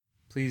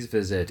Please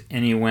visit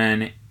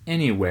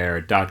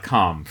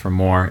anywhenanywhere.com for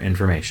more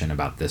information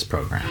about this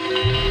program.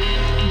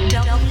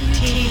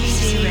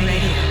 WTBC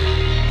Radio.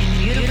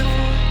 Immutable,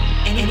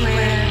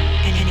 anywhere,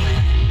 and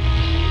anywhere.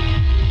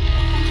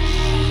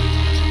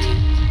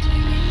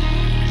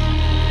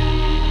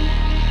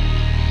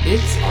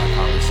 It's our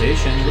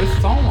conversation with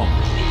Thalom.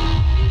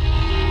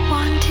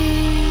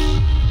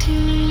 Wanting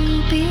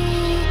to be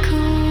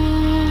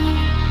cool.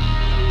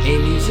 A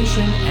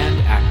musician and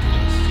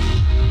activist.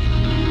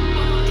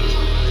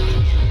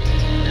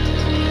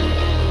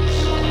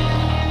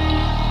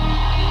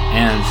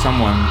 And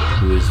someone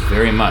who is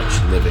very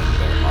much living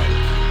their art.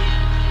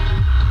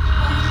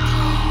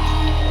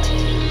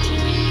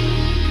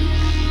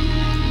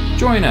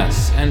 Join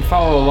us and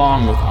follow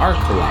along with our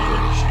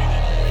collaboration.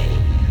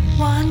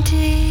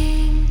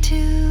 Wanting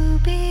to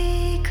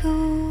be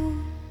cool.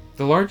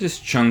 The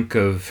largest chunk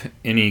of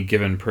any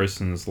given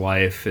person's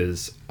life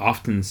is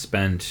often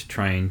spent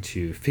trying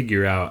to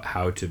figure out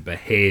how to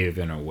behave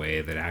in a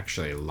way that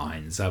actually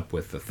lines up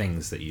with the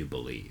things that you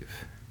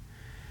believe.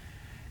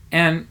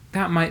 And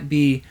that might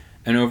be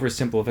an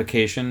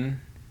oversimplification,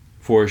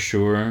 for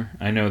sure.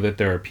 I know that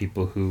there are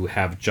people who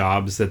have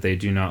jobs that they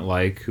do not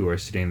like, who are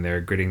sitting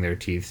there gritting their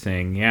teeth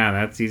saying, yeah,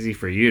 that's easy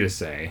for you to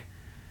say.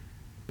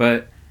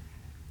 But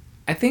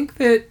I think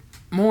that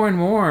more and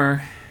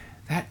more,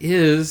 that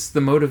is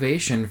the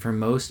motivation for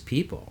most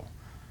people.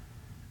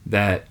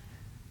 That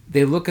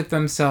they look at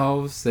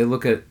themselves, they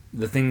look at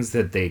the things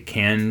that they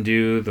can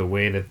do, the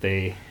way that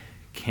they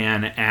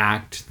can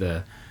act,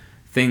 the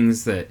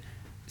things that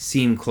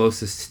seem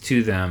closest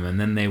to them, and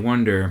then they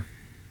wonder,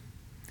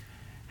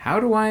 how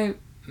do I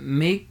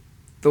make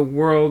the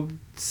world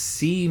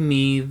see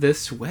me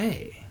this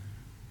way?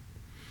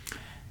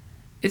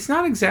 It's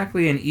not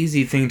exactly an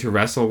easy thing to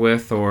wrestle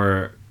with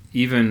or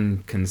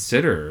even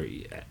consider.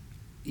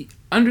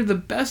 Under the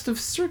best of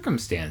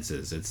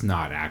circumstances, it's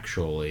not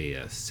actually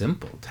a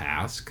simple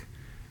task.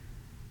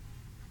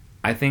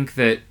 I think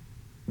that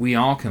we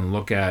all can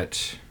look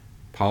at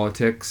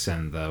politics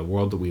and the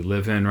world that we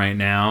live in right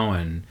now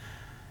and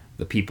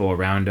the people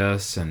around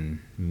us and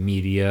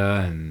media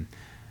and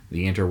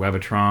the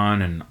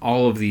interwebitron and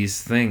all of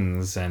these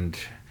things, and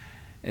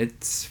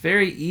it's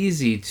very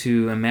easy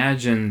to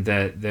imagine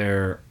that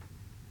there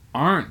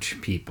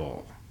aren't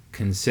people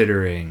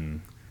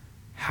considering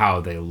how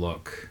they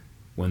look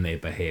when they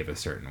behave a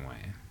certain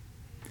way.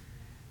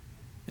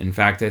 In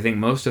fact, I think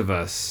most of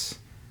us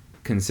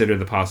consider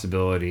the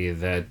possibility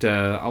that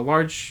a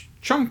large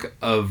chunk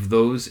of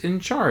those in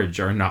charge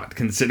are not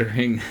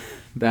considering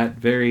that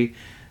very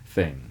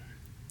thing.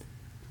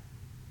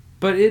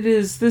 But it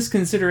is this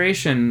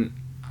consideration,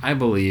 I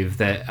believe,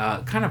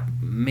 that kind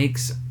of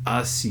makes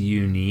us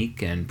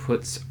unique and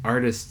puts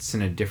artists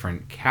in a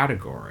different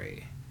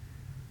category.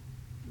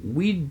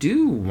 We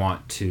do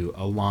want to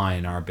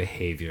align our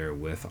behavior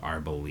with our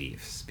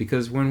beliefs,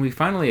 because when we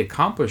finally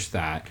accomplish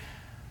that,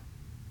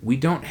 we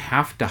don't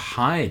have to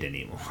hide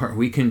anymore.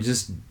 We can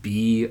just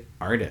be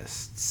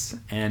artists,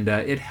 and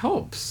it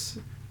helps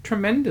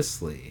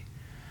tremendously.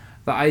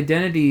 The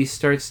identity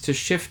starts to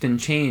shift and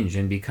change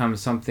and become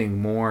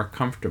something more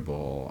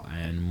comfortable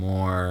and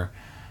more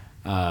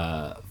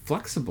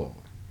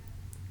flexible.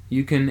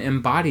 You can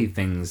embody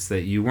things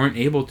that you weren't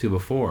able to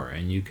before,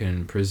 and you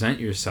can present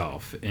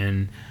yourself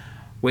in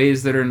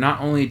ways that are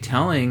not only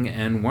telling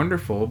and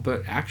wonderful,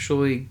 but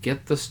actually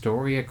get the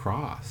story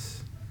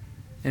across.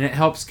 And it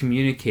helps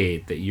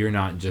communicate that you're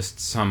not just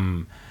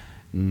some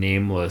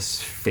nameless,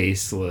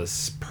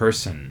 faceless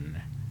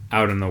person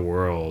out in the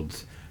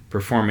world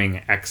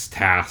performing X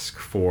task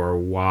for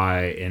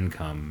Y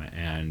income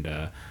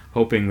and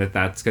hoping that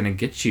that's going to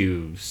get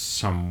you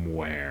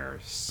somewhere,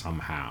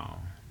 somehow.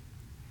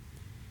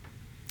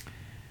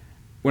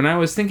 When I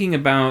was thinking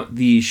about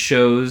the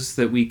shows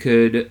that we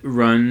could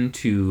run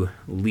to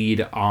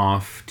lead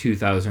off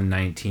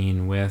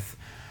 2019 with,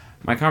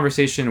 my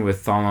conversation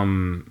with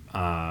Thalom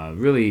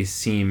really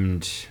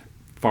seemed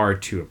far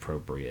too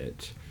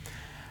appropriate.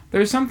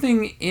 There's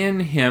something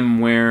in him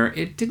where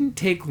it didn't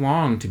take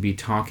long to be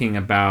talking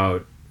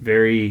about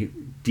very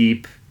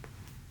deep,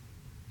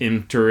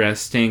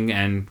 interesting,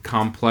 and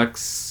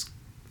complex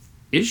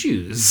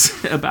issues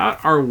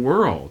about our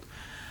world.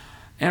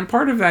 And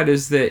part of that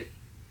is that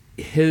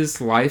his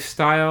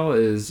lifestyle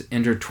is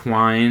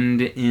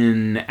intertwined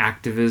in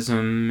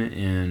activism,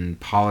 in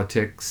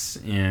politics,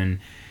 in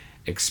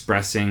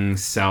expressing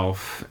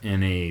self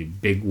in a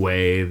big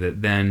way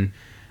that then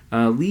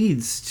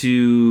leads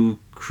to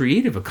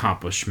creative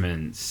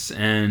accomplishments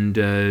and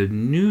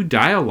new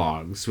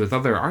dialogues with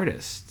other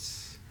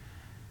artists.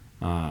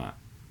 All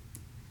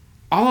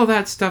of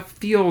that stuff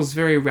feels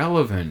very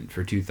relevant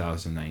for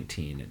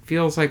 2019. It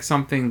feels like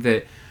something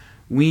that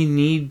we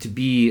need to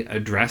be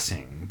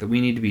addressing, that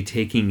we need to be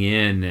taking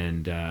in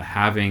and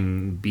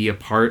having be a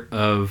part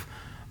of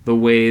the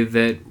way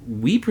that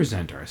we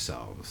present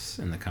ourselves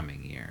in the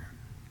coming year.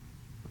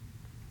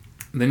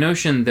 The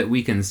notion that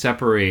we can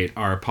separate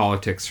our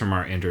politics from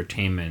our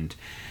entertainment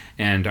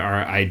and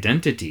our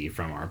identity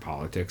from our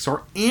politics,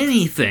 or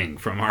anything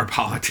from our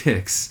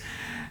politics,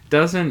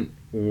 doesn't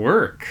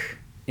work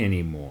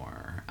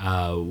anymore.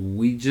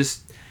 We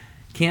just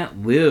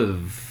can't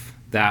live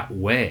that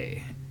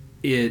way.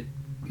 It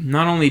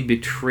not only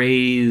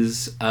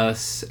betrays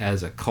us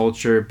as a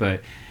culture,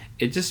 but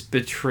it just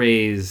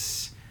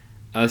betrays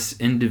us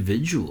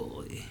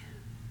individually.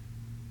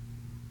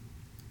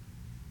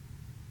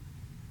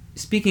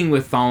 Speaking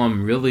with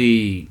Thalem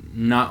really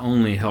not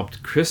only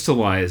helped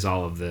crystallize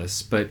all of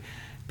this, but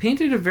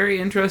painted a very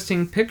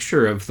interesting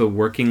picture of the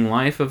working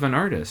life of an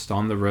artist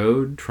on the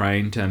road,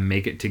 trying to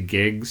make it to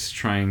gigs,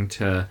 trying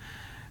to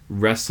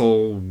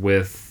wrestle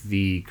with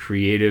the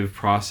creative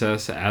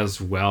process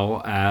as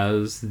well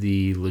as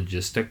the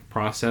logistic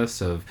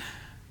process of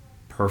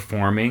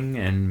performing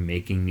and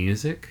making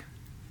music.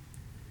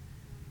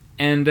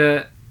 And,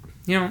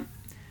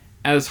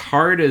 as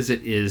hard as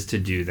it is to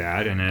do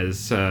that, and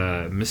as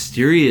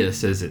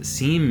mysterious as it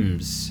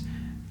seems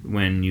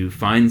when you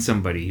find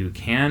somebody who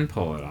can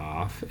pull it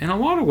off, in a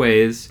lot of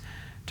ways,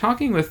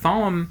 talking with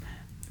Thalem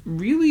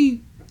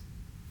really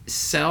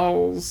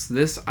sells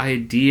this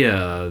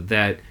idea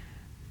that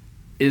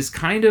is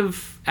kind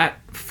of at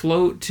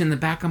float in the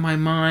back of my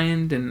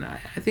mind, and I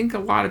think a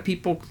lot of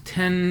people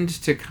tend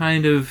to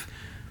kind of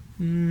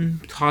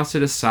toss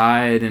it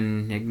aside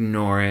and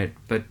ignore it,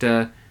 but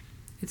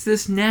it's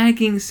this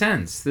nagging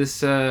sense,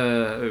 this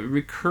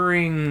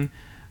recurring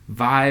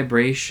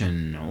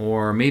vibration,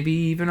 or maybe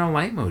even a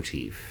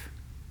leitmotif.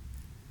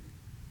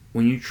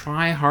 When you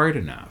try hard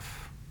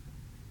enough,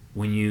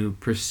 when you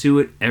pursue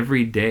it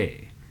every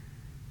day,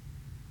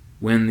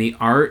 when the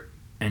art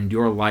and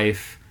your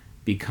life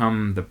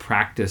become the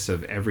practice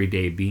of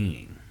everyday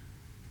being,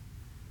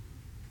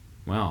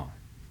 well,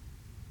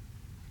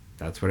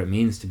 that's what it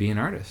means to be an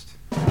artist.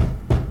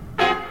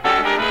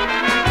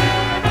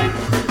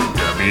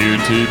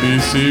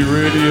 WTBC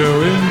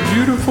Radio in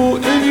beautiful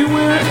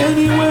anywhere.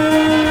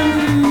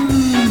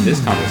 This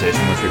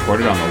conversation was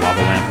recorded on the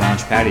Lava Lamp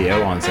Lounge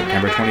patio on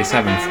September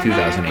 27th,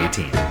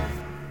 2018.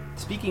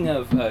 Speaking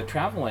of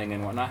traveling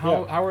and whatnot,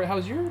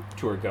 how's your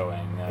tour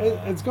going?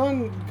 It's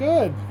going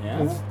good.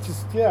 Yeah?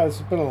 It's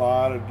been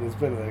it's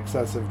been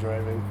excessive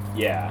driving.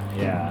 Yeah.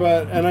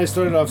 And I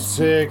started off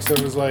sick, so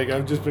it was like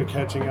I've just been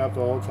catching up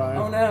the whole time.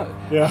 Oh no.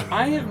 Yeah.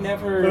 I have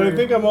never. But I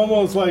think I'm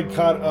almost like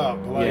caught up.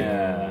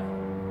 Yeah.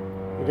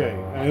 Okay,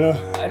 I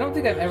know. I don't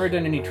think I've ever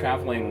done any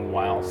traveling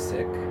while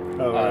sick.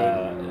 Oh,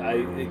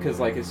 right. Because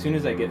as soon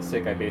as I get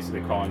sick, I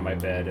basically crawl in my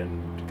bed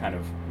and kind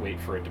of wait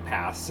for it to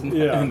pass and,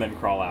 Yeah. and then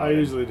crawl out. I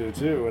usually do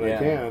too when Yeah. I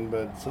can,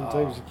 but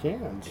sometimes you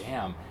can't.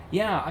 Damn.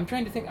 Yeah, I'm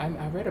trying to think.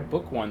 I read a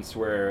book once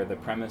where the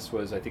premise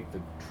was, I think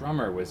the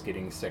drummer was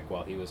getting sick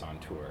while he was on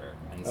tour.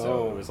 And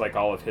so it was like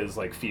all of his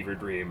like fever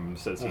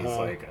dreams as he's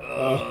like,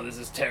 this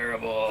is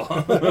terrible.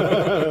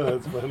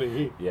 That's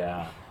funny.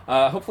 Yeah.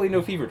 Hopefully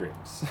no fever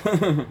dreams.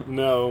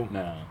 No,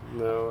 No.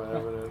 I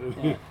haven't had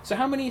any. Yeah. So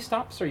how many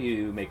stops are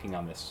you making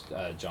on this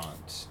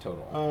jaunt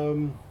total?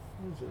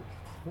 What is it?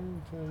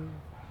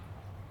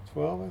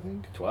 12, I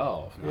think.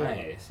 12. Yeah.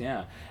 Nice.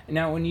 Yeah.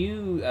 Now, when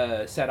you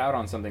set out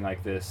on something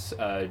like this,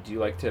 do you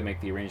like to make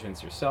the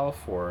arrangements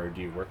yourself, or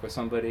do you work with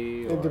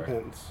somebody? Or... It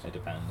depends. It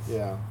depends.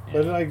 Yeah.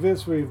 But like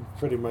this, we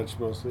pretty much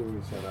mostly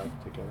we set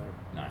up together.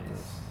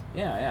 Nice.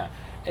 Yeah.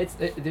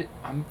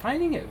 I'm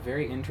finding it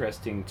very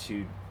interesting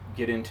to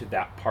get into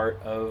that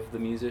part of the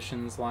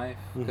musician's life,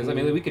 because I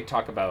mean we could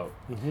talk about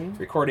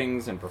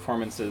recordings and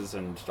performances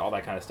and all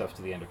that kind of stuff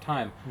to the end of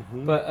time,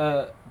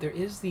 but there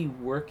is the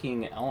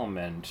working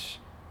element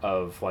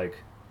of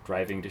like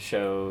driving to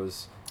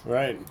shows,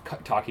 Right.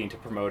 talking to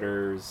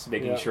promoters,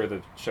 making Yeah. sure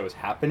the show is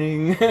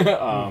happening,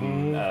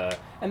 and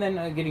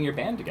then getting your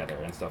band together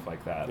and stuff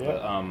like that. Yeah.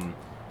 But,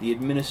 the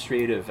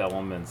administrative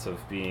elements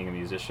of being a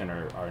musician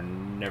are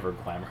never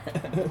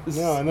glamorous.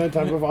 No, and the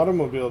type of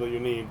automobile that you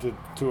need to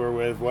tour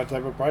with, what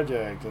type of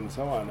project, and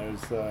so on.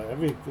 There's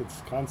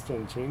it's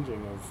constant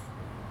changing of.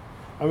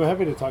 I'm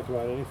happy to talk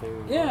about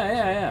anything.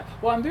 Yeah.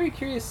 Well, I'm very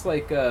curious.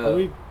 Like, Are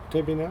we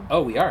taping now?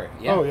 Oh, we are.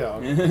 Yeah. Oh, yeah.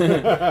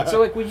 Okay. So,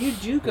 like, when you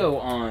do go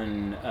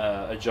on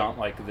a jaunt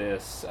like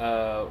this,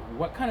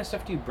 what kind of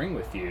stuff do you bring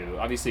with you?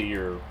 Obviously,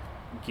 your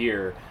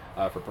gear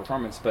for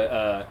performance,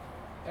 but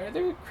are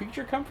there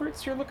creature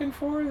comforts you're looking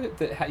for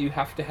that you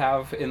have to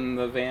have in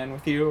the van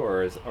with you,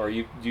 or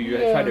do you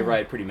try to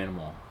ride pretty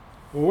minimal?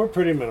 Well, we're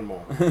pretty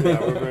minimal. Yeah,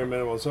 we're very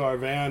minimal. So our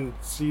van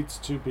seats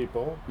 2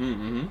 people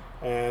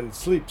and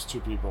sleeps 2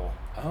 people.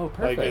 Oh,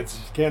 perfect. Like it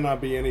cannot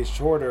be any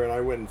shorter, and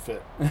I wouldn't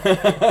fit. I'm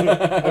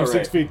Right.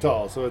 6 feet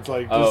tall, so it's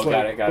like Oh, just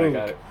got like it.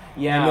 boom.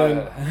 Yeah. And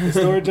then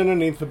storage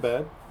underneath the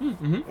bed,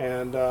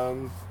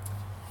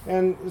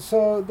 and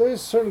so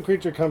there's certain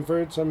creature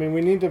comforts. I mean,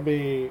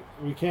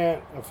 we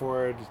can't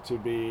afford to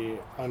be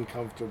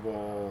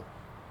uncomfortable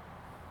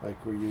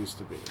like we used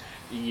to be.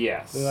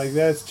 Yes. Like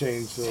that's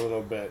changed a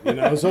little bit,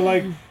 So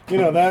like,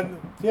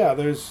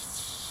 there's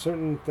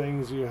certain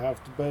things you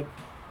have to, but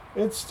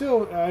it's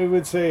still, I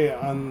would say,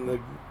 on the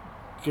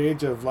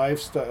gauge of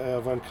lifestyle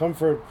of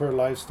uncomfort per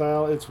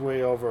lifestyle, it's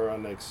way over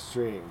on the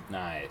extreme.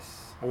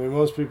 Nice. I mean,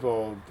 most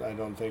people, I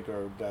don't think,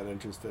 are that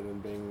interested in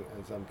being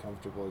as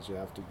uncomfortable as you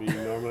have to be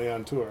normally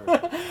on tour.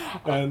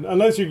 And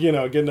unless you're,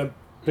 getting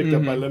picked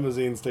up by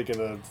limousines, taken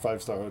to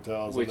 5-star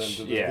hotels, Which,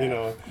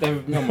 and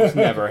then that almost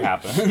never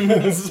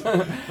happens.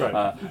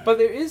 Right. But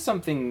there is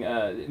something,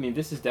 I mean,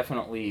 this is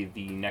definitely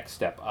the next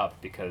step up,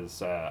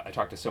 because I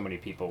talked to so many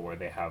people where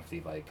they have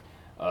the, like,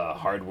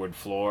 hardwood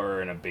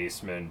floor in a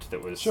basement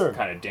that was Sure.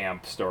 kind of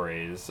damp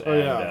stories. Oh,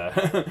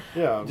 and,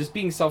 yeah. just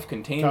being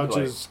self-contained.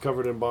 Couches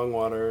covered in bong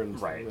water. And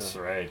Right,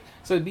 yeah. right.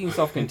 So being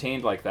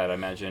self-contained like that, I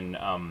imagine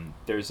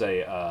there's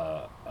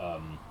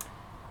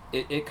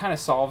it kind of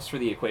solves for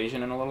the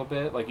equation in a little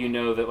bit. Like,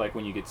 that, like,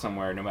 when you get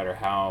somewhere, no matter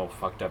how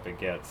fucked up it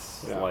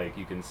gets, Yeah. like,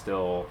 you can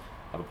still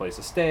have a place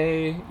to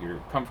stay, you're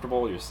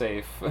comfortable, you're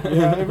safe.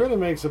 Yeah, it really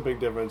makes a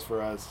big difference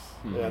for us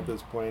Mhm. at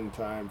this point in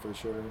time, for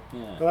sure.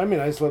 Yeah. But I mean,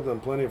 I slept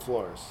on plenty of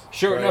floors.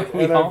 Sure, right? no,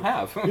 we And all I'm-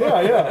 have.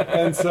 Yeah.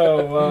 And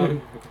so,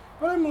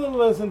 but I'm a little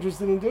less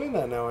interested in doing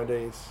that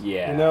nowadays.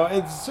 Yeah.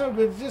 It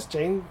just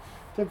change.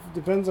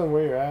 Depends on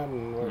where you're at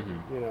and what,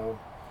 Mhm.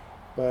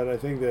 But I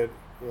think that,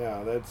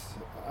 that's,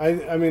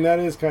 I mean, that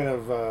is kind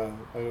of a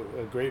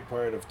great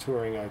part of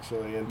touring,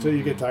 actually, until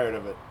you get tired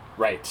of it.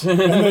 Right. And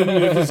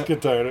then you just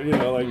get tired of,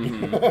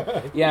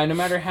 Mhm. Yeah, no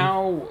matter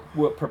how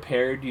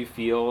prepared you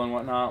feel and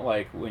whatnot,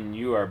 like, when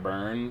you are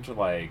burned,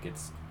 like,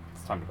 it's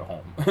time to go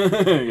home.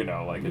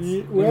 Like,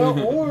 it's...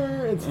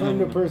 or it's time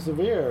to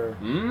persevere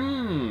Yeah,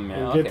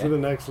 and get to the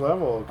next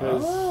level,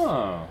 because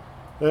Oh.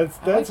 that's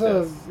I like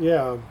a this.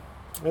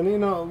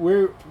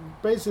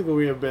 and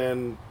we have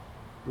been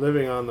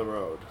living on the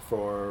road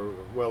for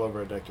well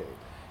over a decade.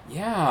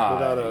 Yeah.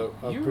 Without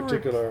a you were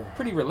particular-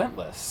 pretty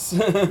relentless.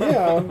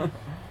 Yeah,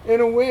 in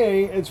a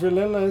way, it's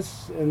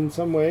relentless in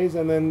some ways,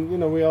 and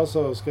then we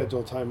also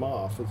schedule time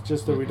off. It's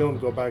just that we don't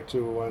go back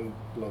to one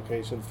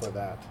location for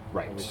that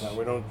Right. every time.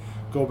 We don't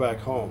go back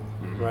home,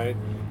 Mhm. right?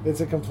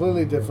 It's a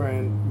completely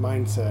different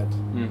mindset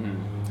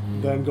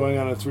Mm-hmm. than going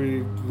on a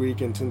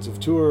 3-week intensive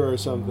tour or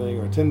something,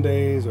 or 10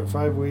 days or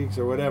 5 weeks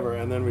or whatever,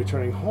 and then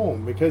returning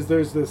home, because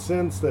there's this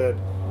sense that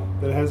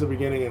it has a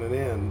beginning and an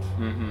end.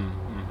 Mm-hmm.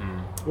 Mm-hmm.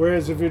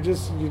 Whereas if you're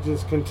just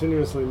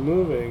continuously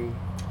moving,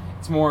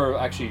 It's more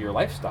actually your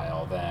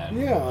lifestyle than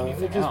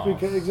anything it just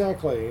else.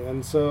 exactly.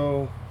 And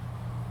so,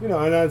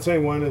 I'm not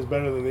saying one is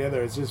better than the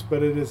other. It's just,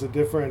 but it is a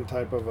different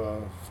type of a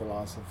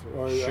philosophy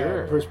or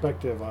Sure.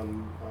 perspective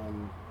on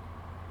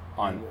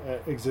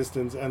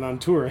existence and on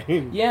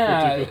touring.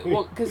 Yeah, particularly.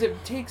 well, because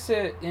it takes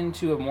it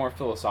into a more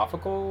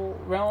philosophical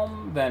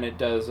realm than it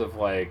does of,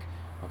 like,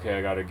 okay,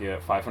 I got to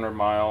get 500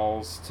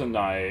 miles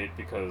tonight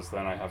because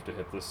then I have to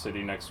hit this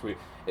city next week.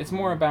 It's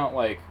more about,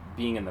 like,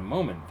 being in the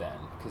moment then,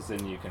 because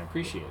then you can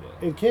appreciate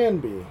it. It can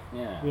be.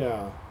 Yeah.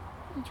 Yeah.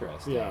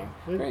 Interesting. Yeah.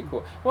 Very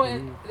cool. Well,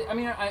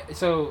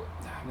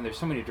 there's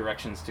so many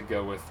directions to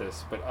go with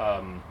this, but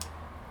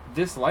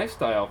this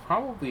lifestyle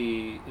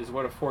probably is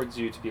what affords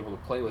you to be able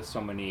to play with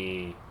so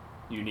many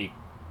unique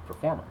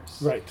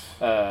performers. Right.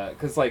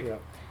 Because, like, Yeah.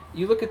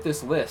 you look at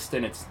this list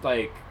and it's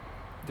like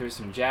there's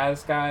some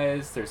jazz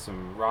guys, there's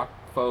some rock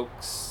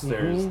folks,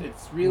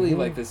 it's really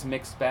like this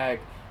mixed bag,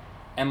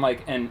 and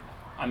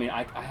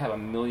I have a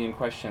million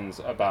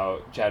questions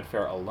about Jad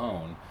Fair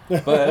alone,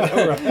 but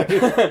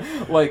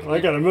like I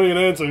got a million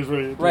answers for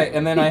you. right,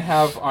 and then I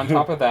have on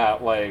top of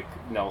that, like,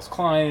 Nels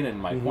Klein and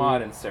Mike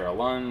Watt and Sarah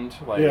Lund.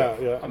 Like,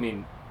 Yeah. I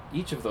mean,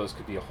 each of those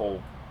could be a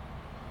whole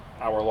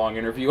hour-long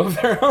interview of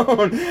their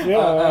own. Yeah,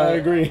 I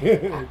agree.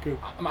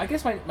 I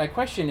guess my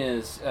question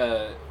is,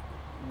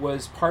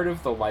 was part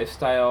of the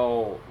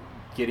lifestyle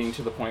getting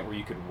to the point where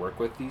you could work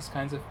with these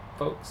kinds of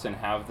folks and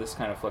have this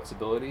kind of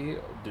flexibility?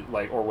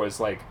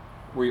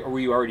 Were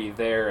you already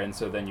there, and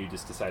so then you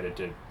just decided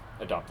to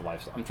adopt the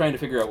lifestyle? I'm trying to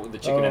figure out the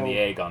chicken and the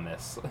egg on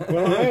this.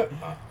 Well,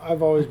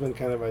 I've always been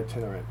kind of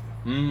itinerant.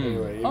 Mm.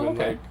 Anyway, even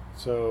okay.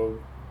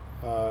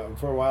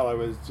 for a while I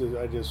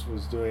just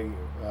was doing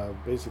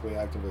basically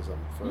activism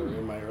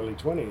in my early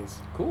 20s,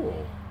 Cool.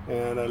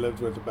 and I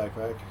lived with a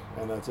backpack,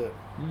 and that's it.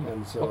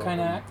 And so What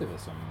kind of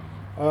activism?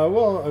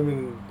 Well, I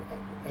mean,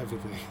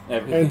 everything.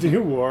 Everything.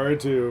 Anti-war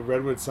to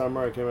Redwood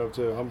Summer. I came up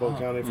to Humboldt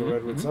County for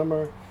Redwood mhm.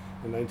 Summer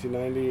in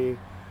 1990.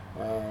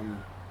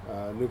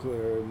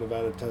 Nuclear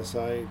Nevada test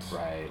site.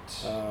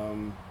 Right.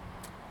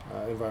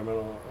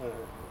 Environmental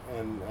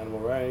and animal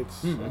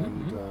rights,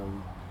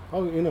 Mhm,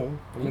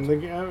 and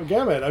the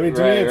gamut. I mean,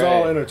 to me, Right, it's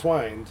all right.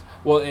 intertwined.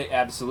 Well,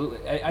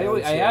 absolutely.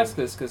 I ask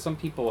this because some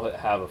people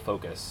have a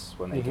focus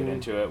when they get Mhm.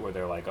 into it, where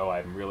they're like, "Oh,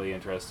 I'm really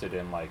interested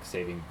in, like,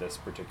 saving this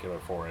particular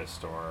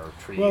forest or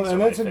trees." Well,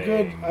 and or that's a my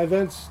good.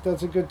 thing."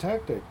 That's a good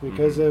tactic,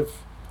 because Mhm.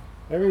 if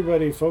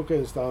everybody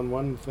focused on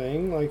one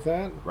thing like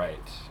that,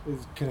 Right. it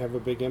can have a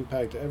big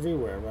impact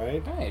everywhere,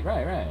 right?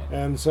 Right.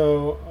 And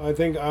so I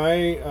think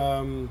I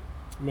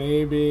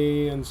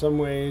maybe in some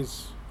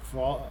ways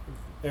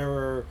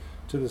error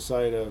to the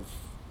side of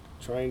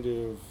trying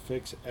to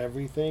fix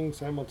everything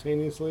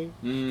simultaneously.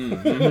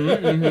 Well,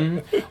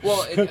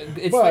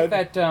 it's But- like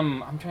that.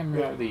 I'm trying to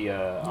remember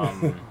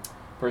the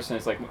person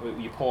is like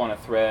you pull on a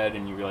thread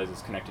and you realize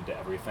it's connected to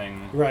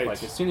everything. Right.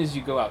 Like as soon as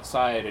you go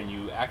outside and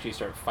you actually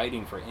start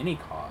fighting for any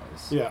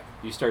cause, Yeah.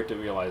 you start to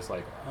realize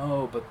like,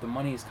 oh, but the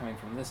money is coming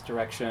from this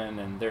direction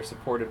and they're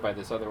supported by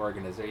this other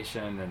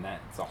organization and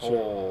that's a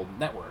whole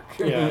network.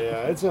 Yeah,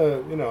 it's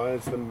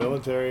it's the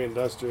military,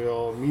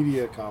 industrial,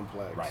 media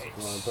complex, Right.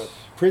 But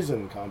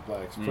prison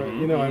complex. I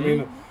mean,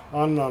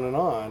 on and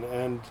on,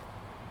 and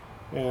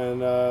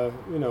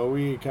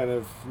we kind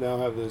of now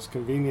have this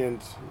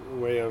convenient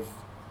way of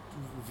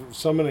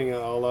summoning it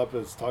all up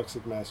as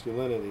toxic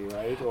masculinity,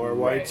 right, or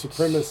white Right.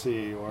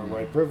 supremacy, or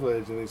white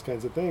privilege, and these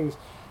kinds of things.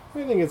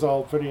 I think it's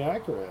all pretty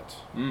accurate.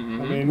 I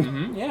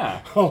mean,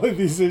 yeah. all of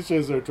these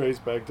issues are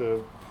traced back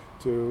to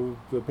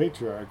the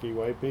patriarchy,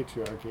 white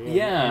patriarchy,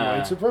 and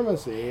white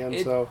supremacy,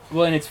 and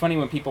well, and it's funny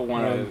when people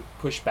want to Um,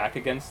 push back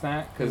against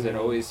that because it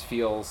always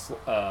feels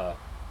a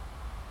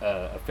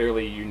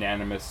fairly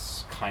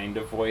unanimous kind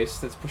of voice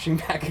that's pushing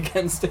back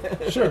against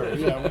it. Sure,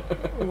 yeah,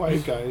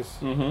 white guys.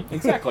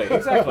 Exactly.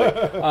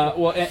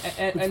 Well,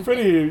 and It's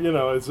pretty,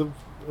 it's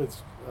what's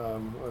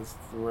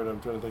the word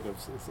I'm trying to think of?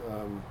 It's,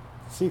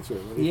 see-through.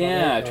 What do you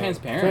call it?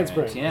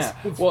 transparent. Yeah.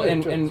 It's Well, very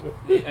and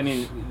transparent. I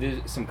mean,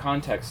 there's some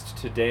context.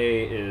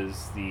 Today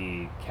is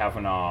the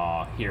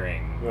Kavanaugh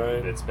hearing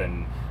Right. that's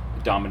been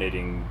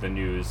dominating the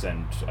news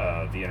and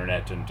the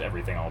internet and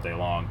everything all day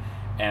long.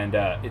 And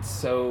it's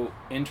so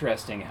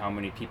interesting how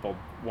many people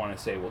want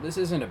to say, well, this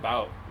isn't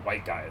about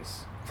white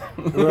guys.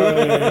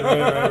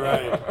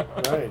 Right.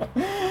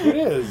 It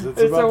is.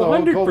 It's about the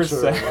whole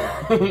culture.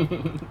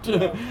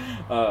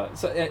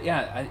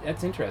 100%.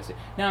 That's interesting.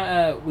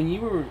 Now, when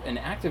you were an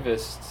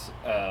activist,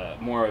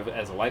 more of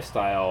as a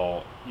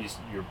lifestyle,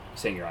 you're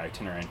saying you're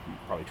itinerant,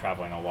 probably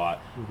traveling a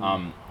lot.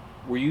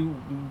 Were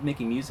you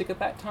making music at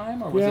that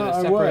time, or was it a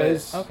separate? I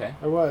was. Okay.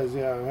 I was.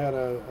 Yeah, I had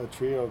a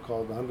trio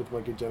called the 100th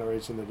Monkey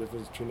Generation: The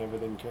Difference Between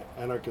Everything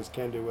Anarchists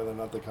Can Do, Whether or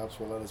Not the Cops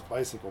Will Let Us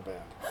Bicycle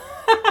Band.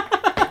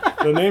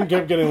 The name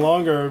kept getting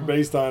longer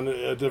based on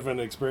different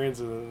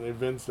experiences and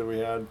events that we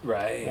had.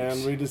 Right.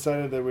 And we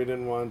decided that we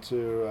didn't want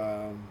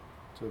to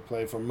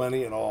play for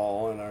money at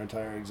all in our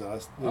entire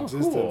existence.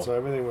 Cool. So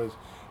everything was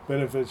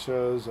benefit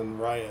shows and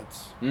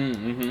riots.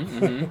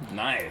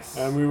 Nice.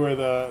 And we were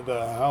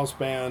the house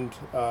band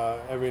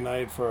every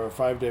night for a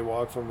 5-day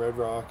walk from Red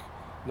Rock,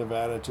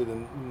 Nevada to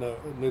the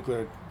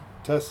nuclear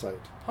test site.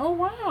 Oh,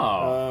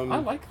 wow. Um, I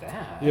like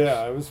that.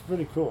 Yeah, it was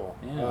pretty cool.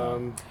 Yeah.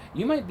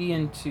 You might be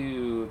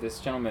into this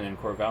gentleman in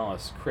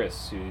Corvallis,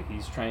 Chris, who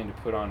he's trying to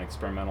put on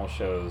experimental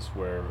shows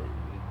where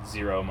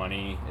zero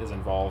money is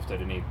involved at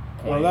any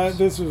point. Well,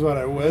 this is what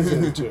I was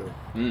into.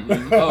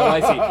 Oh, I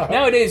see.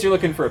 Nowadays, you're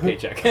looking for a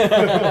paycheck.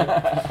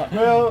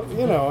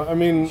 Well, I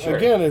mean, Sure.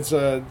 again, it's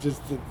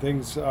just that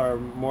things are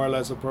more or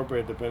less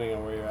appropriate depending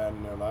on where you're at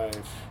in your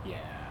life. Yeah.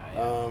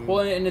 Um, Well,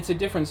 and it's a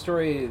different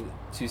story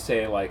to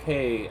say, like,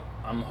 hey,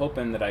 I'm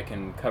hoping that I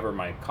can cover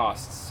my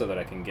costs so that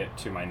I can get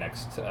to my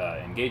next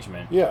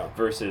engagement. Yeah.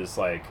 Versus,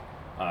 like,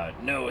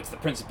 no, it's the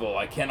principle.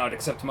 I cannot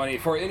accept money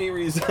for any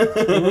reason.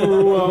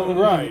 Well,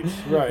 right,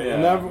 Yeah.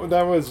 and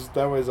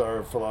that was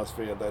our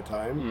philosophy at that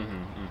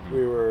time.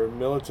 We were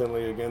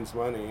militantly against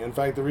money. In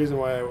fact, the reason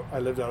why I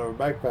lived out of a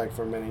backpack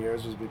for many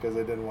years was because I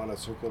didn't want to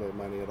circulate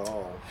money at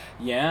all.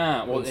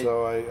 Yeah. Well, And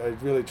so I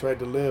really tried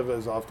to live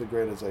as off the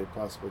grid as I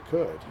possibly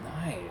could.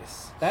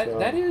 nice. So-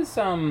 That is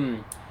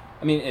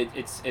I mean,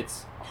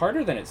 it's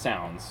harder than it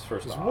sounds.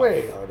 First It's off,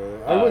 way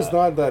harder. I was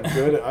not that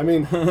good at. I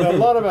mean, a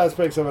lot of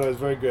aspects of it I was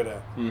very good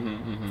at,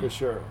 for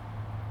sure.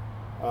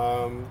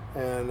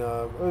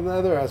 And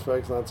other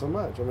aspects, not so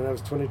much. I mean, I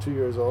was 22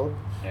 years old.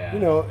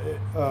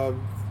 Yeah.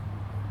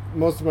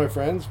 Most of my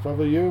friends,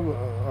 probably you,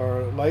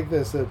 are like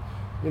this. That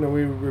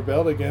we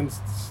rebelled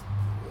against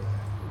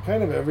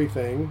kind of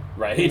everything,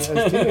 Right. as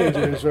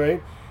teenagers,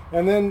 right?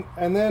 And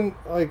then,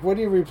 like, what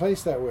do you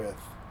replace that with?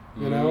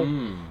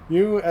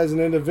 You as an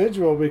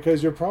individual,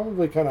 because you're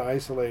probably kind of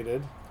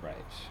isolated. Right.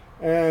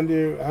 And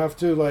you have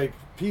to, like,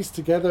 piece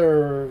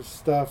together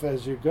stuff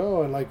as you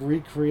go and, like,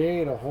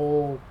 recreate a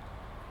whole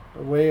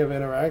way of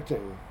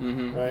interacting,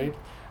 right?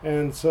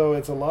 And so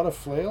it's a lot of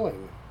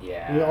flailing.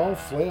 Yeah. We all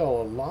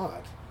flail a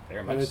lot.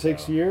 Very much And it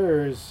takes so.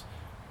 years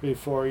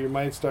before you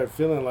might start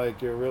feeling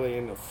like you're really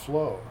in the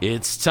flow.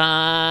 It's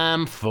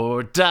time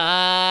for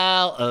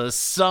Dial a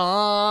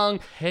Song.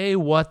 Hey,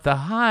 what the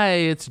hi?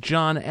 It's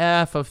John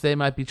F. of They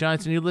Might Be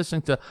Giants, and you're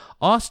listening to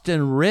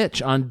Austin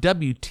Rich on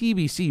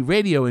WTBC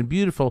Radio in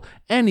beautiful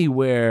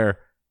anywhere,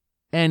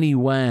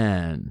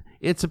 anywhen.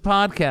 It's a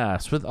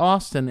podcast with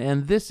Austin,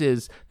 and this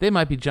is They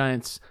Might Be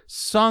Giants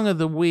Song of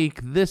the Week.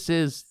 This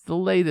is the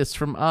latest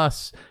from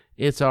us.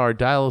 It's our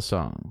Dial a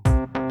Song.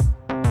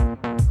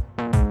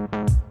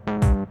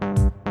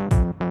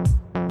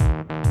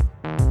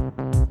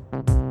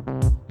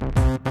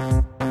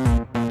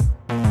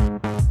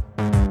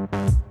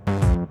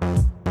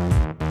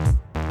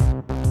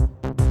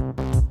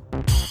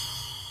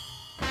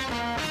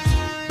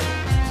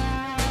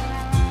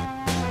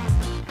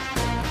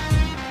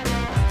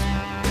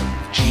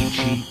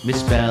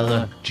 Miss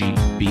Bella,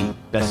 GB,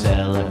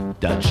 bestseller,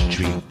 Dutch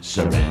treat,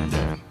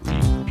 surrender,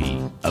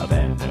 repeat,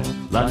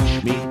 abandon.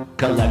 lunch meat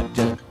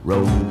collector,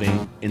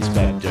 roving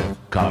inspector,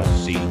 car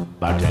seat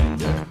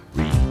bartender,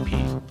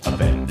 repeat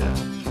offender.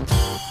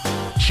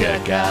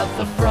 Check out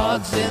the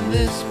frauds in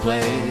this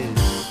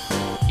place,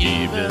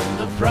 even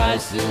the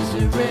price is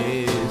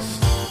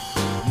erased.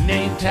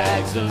 Name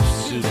tags of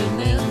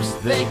pseudonyms,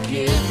 they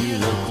give you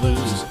no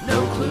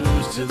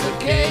clues to the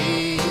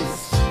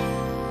case.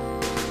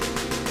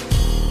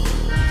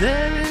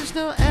 There is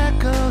no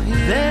echo here,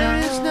 there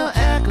is no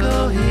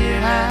echo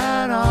here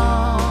at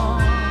all.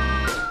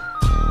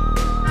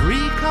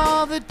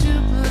 Recall the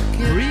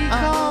duplicate,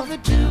 recall the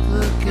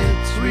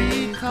duplicates,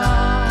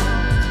 recall.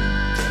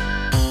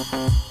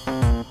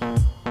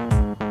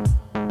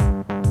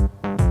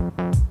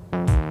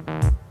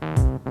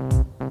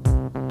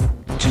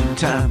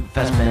 Two-time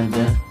fast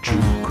bender, true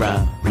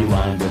crime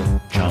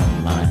rewinder,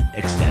 charm line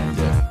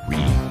extender,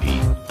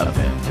 repeat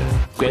offender,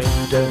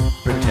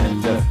 grifter,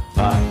 pretender,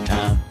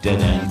 part-time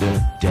dead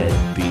ender,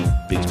 deadbeat,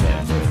 big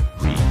spender,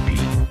 repeat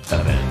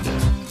offender.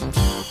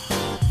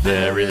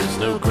 There is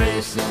no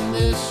grace in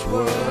this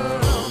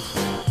world.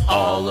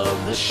 All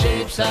of the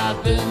shapes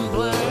have been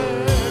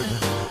blurred.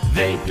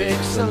 They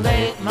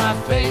pixelate my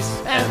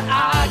face, and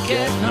I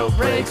get no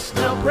breaks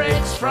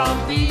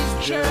from these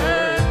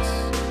jerks.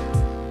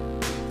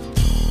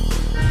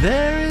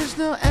 There is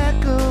no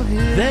echo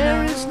here,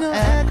 there is no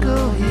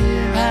echo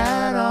here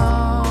at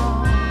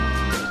all.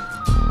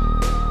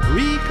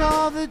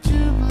 Recall the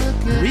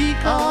duplicate,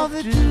 recall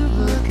the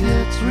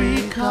duplicates,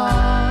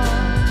 recall.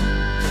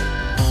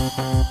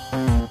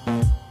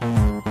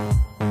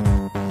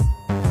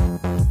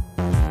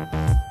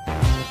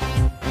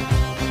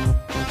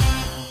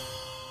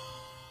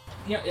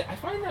 You know, I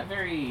find that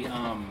very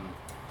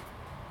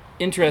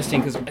interesting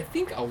because I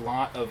think a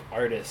lot of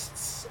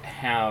artists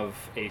have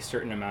a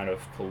certain amount of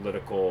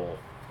political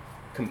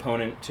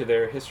component to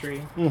their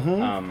history.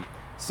 Mm-hmm.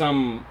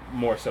 Some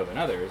more so than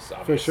others,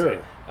 obviously. For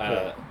sure.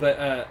 Yeah.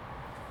 But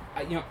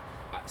you know,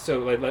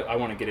 so I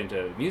want to get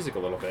into music a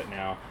little bit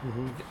now.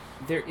 Mm-hmm.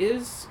 There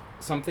is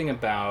something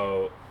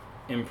about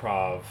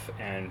improv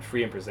and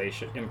free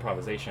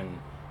improvisation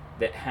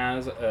that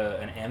has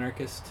an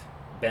anarchist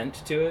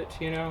bent to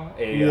it, you know,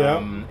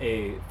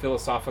 a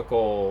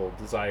philosophical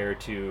desire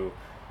to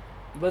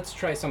let's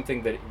try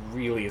something that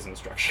really isn't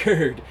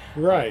structured.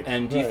 Right.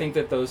 And do you think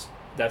that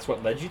that's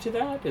what led you to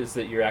that? Is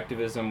that your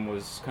activism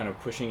was kind of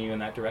pushing you in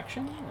that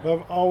direction?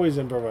 I've always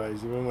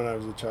improvised, even when I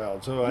was a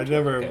child. So I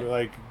never,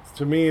 like,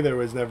 to me, there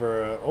was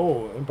never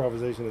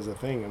improvisation is a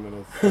thing. I'm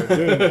going to start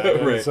doing that.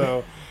 Right. And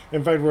so,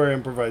 in fact, we're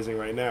improvising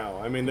right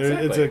now. I mean,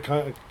 it's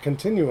a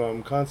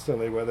continuum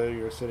constantly, whether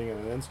you're sitting at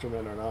an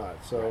instrument or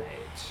not. So,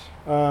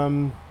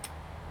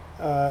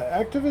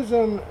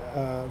 activism,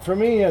 for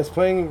me, yes,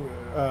 playing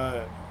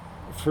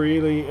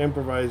freely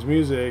improvised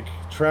music,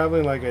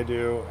 traveling like I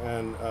do,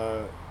 and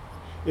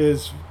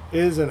is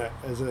an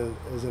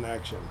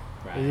action.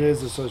 Right. It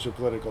is a social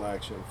political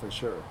action for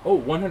sure. Oh,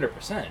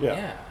 100%.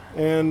 Yeah.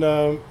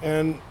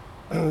 And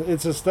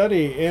it's a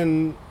study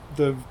in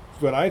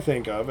what I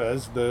think of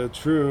as the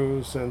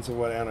true sense of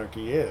what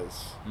anarchy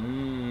is,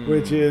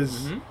 which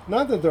is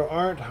not that there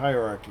aren't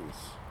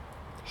hierarchies,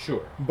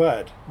 sure,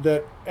 but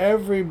that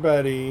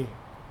everybody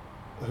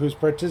who's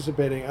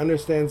participating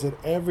understands that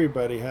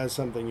everybody has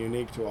something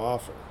unique to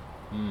offer,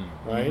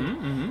 right?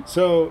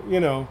 So,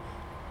 you know,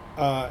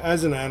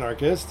 as an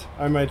anarchist,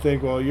 I might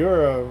think, well,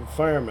 you're a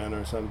fireman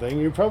or something.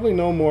 You probably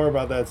know more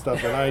about that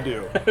stuff than I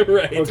do.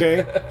 Right.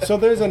 Okay? So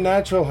there's a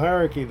natural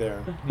hierarchy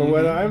there. But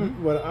what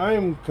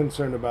I'm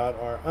concerned about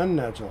are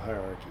unnatural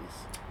hierarchies.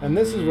 And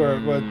this is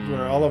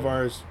where all of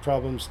our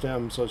problems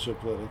stem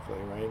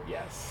sociopolitically, right?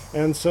 Yes.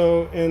 And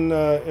so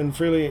in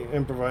freely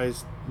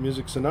improvised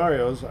music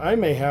scenarios, I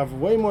may have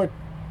way more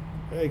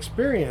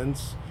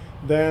experience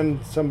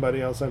than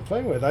somebody else I'm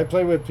playing with. I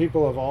play with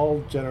people of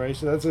all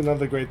generations. That's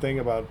another great thing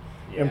about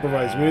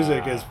improvised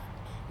music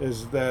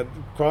is that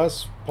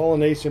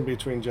cross-pollination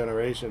between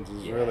generations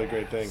is a really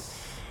great thing.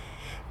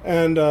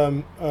 And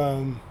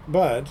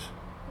but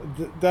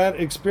that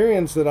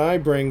experience that I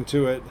bring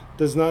to it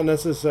does not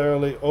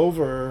necessarily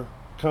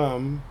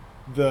overcome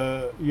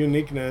the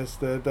uniqueness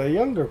that the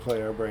younger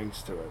player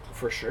brings to it.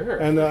 For sure.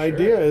 And the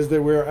idea is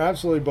that we're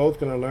absolutely both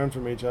going to learn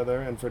from each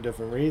other and for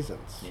different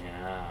reasons.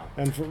 Yeah.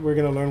 And we're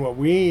going to learn what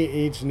we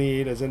each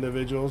need as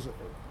individuals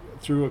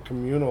through a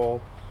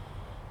communal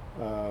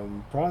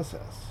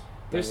process.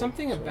 There's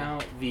something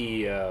about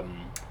the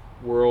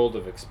world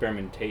of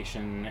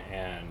experimentation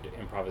and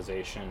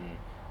improvisation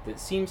that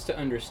seems to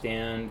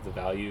understand the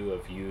value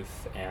of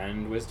youth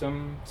and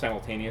wisdom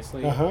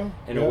simultaneously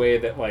in a way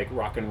that, like,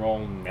 rock and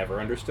roll never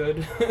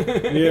understood.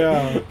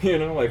 Yeah. You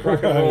know, like,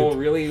 rock and roll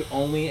really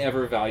only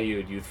ever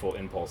valued youthful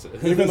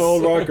impulses. Even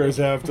old rockers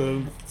have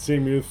to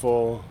seem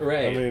youthful.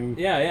 Right. I mean,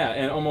 yeah,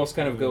 and almost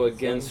kind of go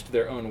against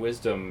their own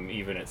wisdom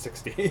even at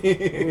 60.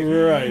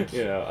 Right.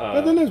 You know,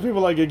 but then there's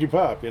people like Iggy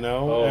Pop, you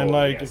know, and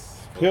like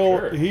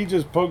he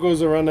just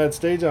goes around that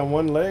stage on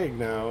one leg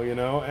now, you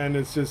know, and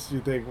it's just,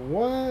 you think,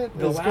 what?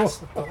 The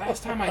last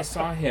time I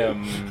saw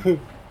him,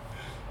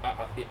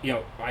 you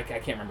know, I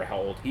can't remember how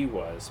old he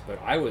was, but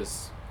I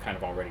was kind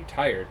of already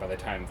tired by the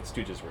time the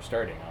Stooges were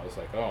starting. I was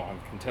like, oh, I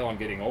can tell I'm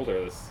getting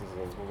older. This is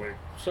a late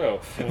show.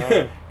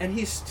 And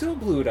he still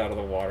blew it out of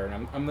the water.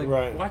 And I'm like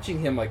Right. watching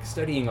him like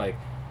studying like,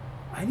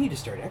 I need to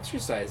start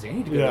exercising. I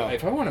need to go. Yeah.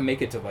 If I want to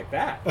make it to like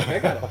that, like, I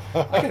gotta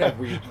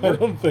I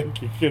don't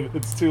think you can.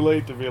 It's too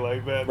late to be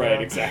like that. Right,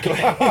 now. exactly.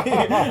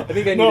 I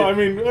think I need. No, to- I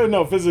mean,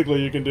 no.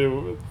 Physically, you can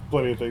do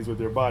plenty of things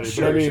with your body.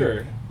 Sure, but I mean,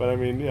 sure. But I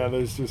mean, yeah.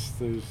 There's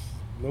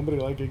nobody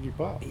like Iggy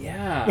Pop.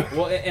 Yeah.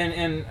 Well,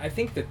 and I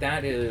think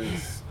that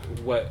is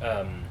what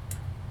kind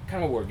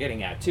of what we're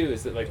getting at too,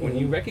 is that like when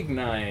you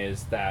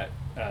recognize that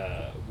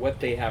what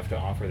they have to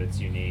offer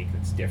that's unique,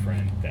 that's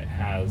different, that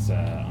has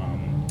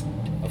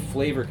a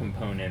flavor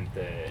component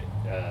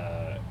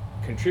that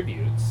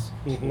contributes,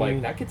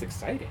 like that gets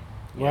exciting.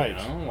 You Right.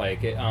 know?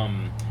 Like it,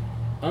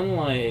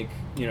 unlike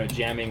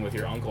jamming with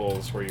your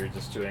uncles where you're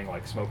just doing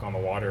like Smoke on the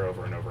Water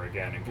over and over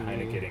again and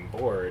kind of getting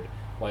bored.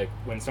 Like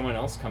when someone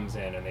else comes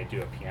in and they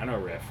do a piano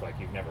riff like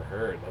you've never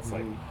heard, that's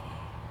like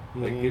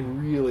it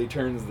really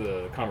turns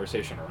the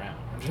conversation around.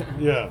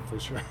 Yeah, for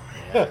sure.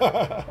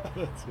 Yeah.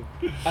 That's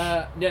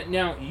it.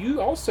 Now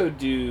you also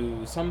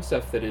do some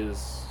stuff that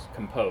is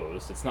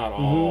composed. It's not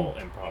all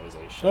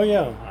improvisation. Oh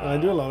yeah, I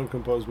do a lot of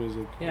composed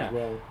music yeah. as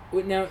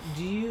well. Now,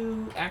 do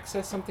you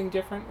access something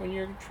different when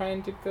you're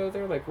trying to go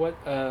there? Like what?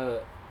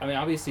 I mean,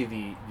 obviously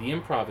the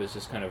improv is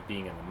just kind of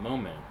being in the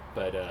moment,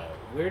 but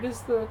where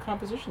does the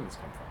compositions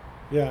come from?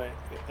 Yeah,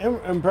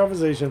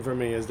 improvisation for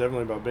me is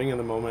definitely about being in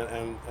the moment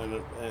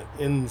and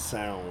in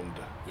sound.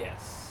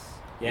 Yes.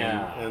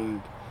 Yeah.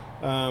 And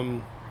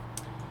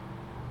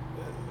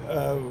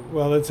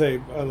well, let's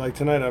say like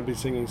tonight I'll be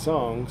singing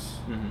songs,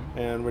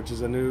 and which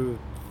is a new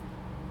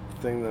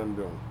thing that I'm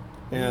doing,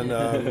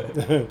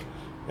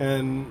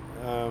 and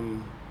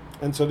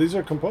and so these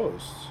are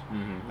composed,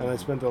 and I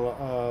spent a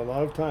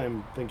lot of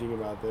time thinking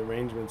about the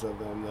arrangements of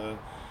them,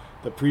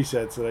 the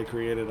presets that I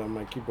created on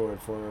my keyboard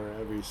for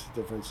every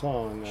different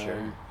song,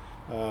 Sure.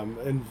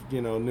 And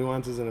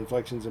nuances and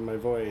inflections in my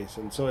voice,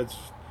 and so it's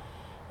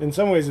in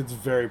some ways it's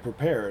very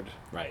prepared,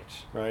 Right.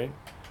 right?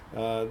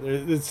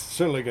 It's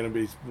certainly going to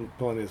be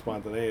plenty of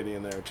spontaneity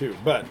in there too,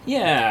 but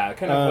Yeah,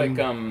 kind of like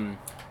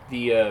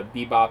the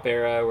bebop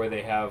era where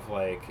they have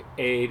like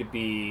A to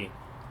B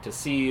to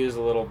C is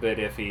a little bit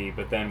iffy,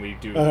 but then we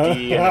do D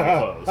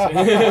and then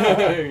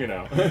we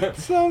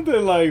close.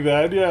 something like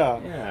that. Yeah.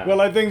 Yeah.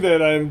 Well, I think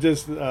that I'm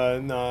just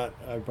I'm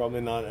probably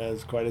not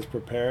as quite as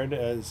prepared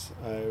as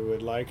I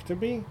would like to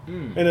be,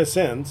 in a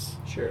sense.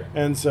 Sure.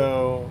 And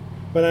so,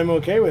 but I'm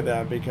okay with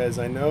that because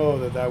I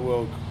know that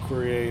will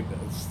create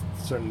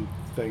certain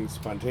things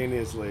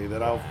spontaneously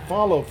that I'll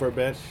follow for a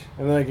bit,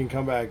 and then I can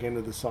come back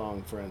into the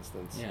song, for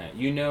instance. Yeah,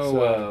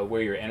 So-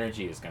 where your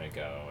energy is going to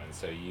go, and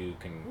so you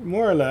can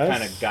More or less.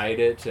 kind of guide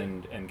it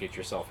and get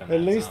yourself in that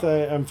At least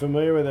zone. I'm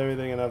familiar with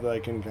everything enough that I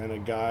can kind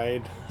of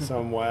guide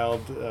some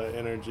wild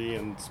energy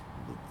and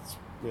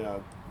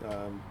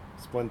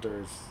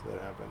splinters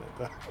that happen at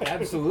that.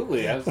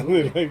 Absolutely.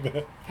 Something like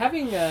that.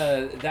 Having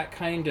that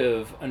kind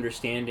of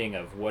understanding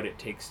of what it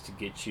takes to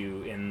get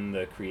you in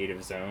the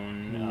creative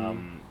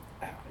zone,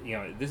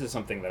 this is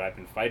something that I've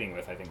been fighting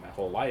with, I think, my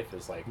whole life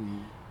is like,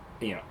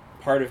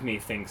 part of me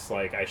thinks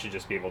like I should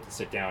just be able to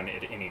sit down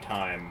at any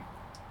time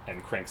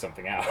and crank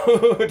something out.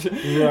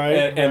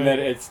 And that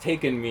it's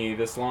taken me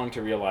this long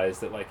to realize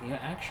that like,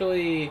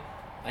 actually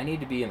I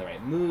need to be in the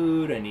right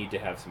mood. I need to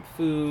have some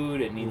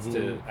food. It needs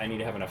I need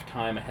to have enough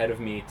time ahead of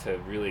me to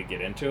really get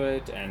into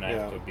it, and I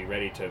have to be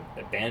ready to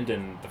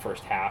abandon the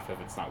first half if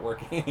it's not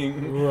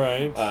working.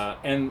 Right.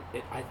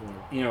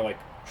 Like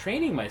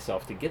training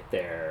myself to get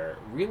there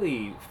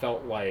really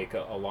felt like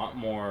a lot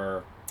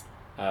more,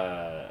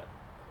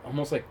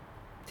 almost like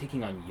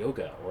taking on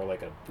yoga or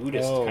like a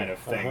Buddhist kind of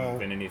thing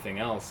than anything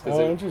else. Because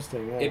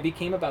interesting. Yeah. it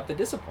became about the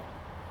discipline.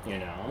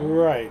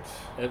 Right.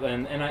 I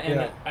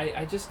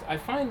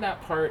find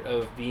that part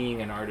of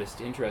being an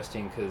artist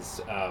interesting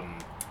because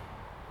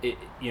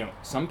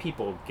some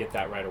people get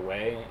that right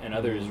away and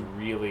others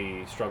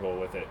really struggle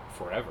with it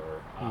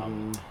forever.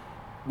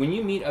 When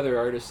you meet other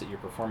artists that you're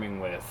performing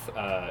with,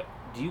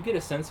 do you get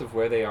a sense of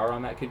where they are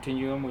on that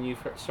continuum when you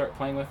start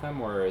playing with them,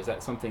 or is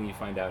that something you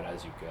find out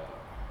as you go?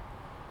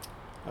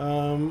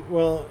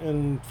 Well,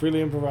 in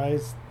freely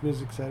improvised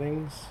music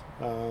settings,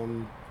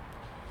 I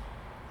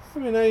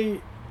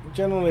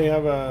generally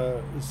have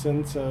a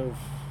sense of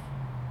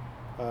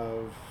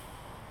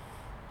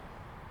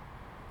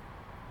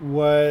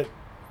what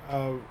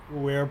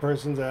where a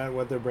person's at,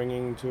 what they're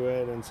bringing to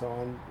it, and so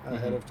on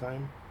ahead of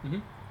time.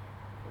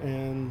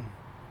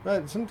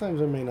 But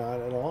sometimes I may not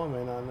at all. I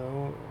may not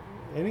know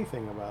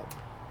anything about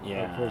the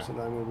person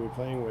I'm going to be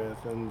playing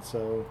with, and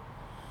so.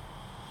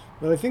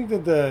 But I think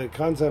that the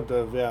concept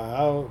of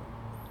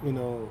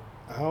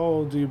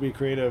how do you be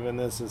creative in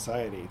this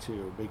society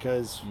too?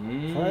 Because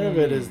part of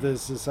it is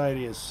this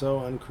society is so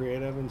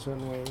uncreative in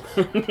certain ways.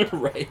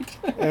 Right.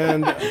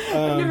 And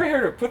I've never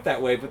heard it put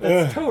that way, but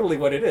that's totally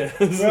what it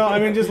is. well, I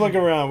mean, just look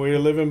around. We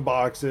live in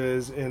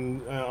boxes,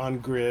 on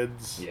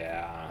grids.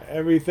 Yeah.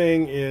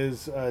 Everything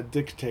is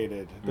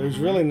dictated. There's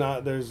really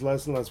not. There's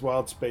less and less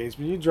wild space.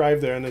 But you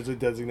drive there, and there's a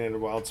designated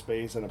wild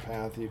space and a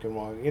path you can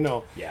walk. You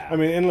know. Yeah. I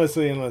mean,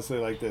 endlessly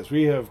like this.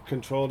 We have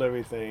controlled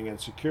everything and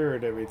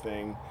secured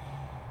everything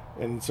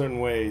in certain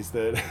ways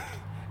that.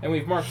 And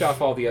we've marked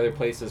off all the other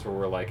places where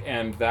we're like,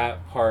 and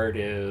that part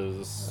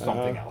is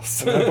something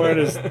else. And that part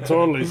is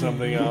totally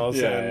something else,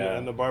 Yeah, and, yeah.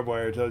 and the barbed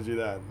wire tells you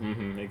that.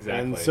 Exactly.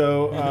 And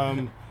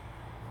so,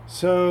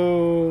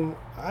 so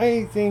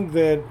I think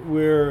that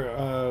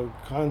we're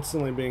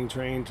constantly being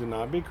trained to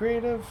not be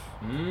creative,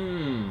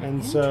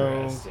 and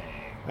so Interesting.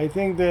 I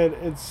think that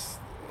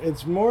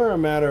it's more a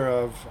matter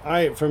of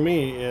for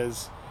me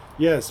is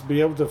yes,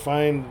 be able to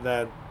find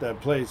that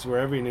place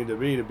wherever you need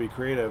to be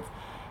creative,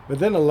 but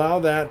then allow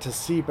that to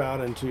seep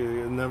out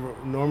into the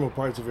normal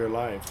parts of your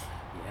life.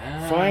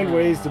 Yeah. Find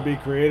ways to be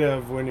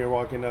creative when you're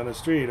walking down the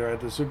street or at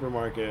the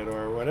supermarket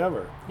or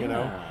whatever, you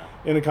know,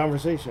 in a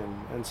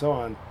conversation and so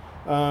on.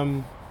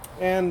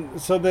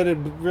 And so that it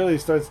really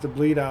starts to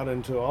bleed out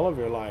into all of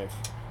your life.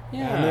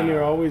 Yeah. And then you'll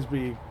always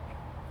be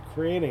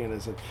creating in a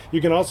sense.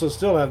 You can also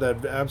still have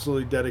that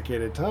absolutely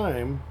dedicated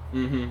time,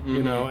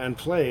 you know, and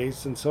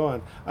place and so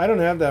on. I don't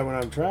have that when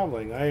I'm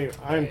traveling.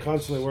 I'm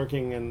constantly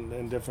working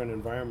in different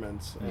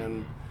environments.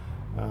 And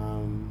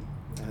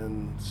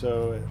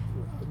so,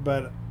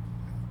 but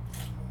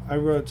I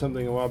wrote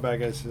something a while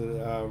back. I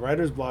said,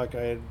 writer's block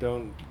I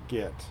don't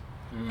get.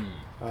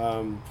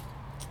 What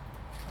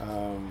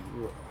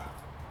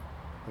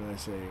did I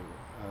say?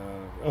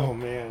 Oh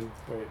man,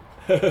 wait.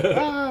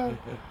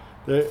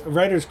 The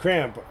writer's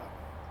cramp.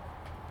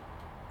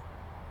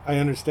 I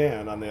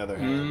understand. On the other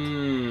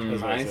hand,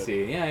 as I said.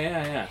 see.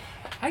 Yeah.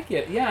 I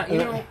get. Yeah, you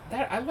know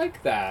that I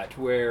like that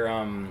where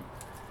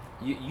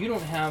you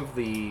don't have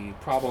the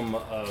problem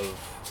of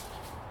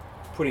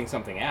putting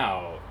something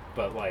out,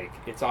 but like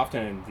it's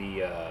often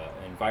the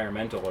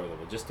environmental or the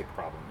logistic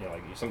problem. You know,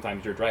 like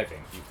sometimes you're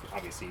driving.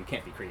 Obviously, you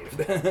can't be creative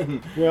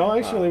then. Well,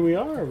 actually, we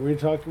are. We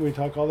talk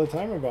all the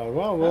time about.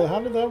 Well, how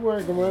did that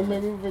work? And well,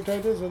 maybe we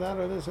tried this or that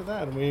or this or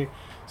that. And we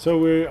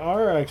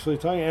are actually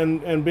talking.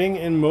 And being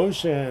in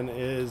motion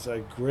is a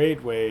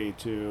great way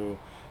to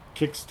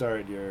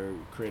kickstart your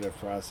creative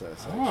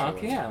process. Oh,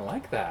 actually. okay, I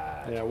like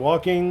that. Yeah,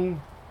 walking,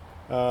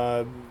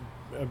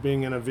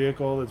 being in a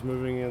vehicle that's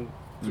moving in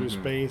through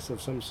space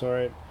of some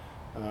sort.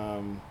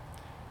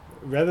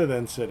 Rather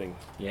than sitting.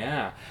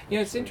 Yeah. You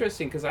know, it's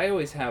interesting because I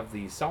always have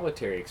the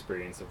solitary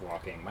experience of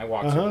walking. My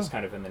walks are just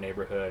kind of in the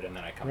neighborhood and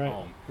then I come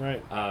home.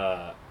 Right.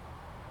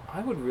 I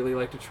would really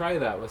like to try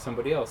that with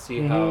somebody else, see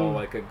how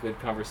like a good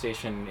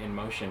conversation in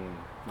motion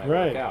might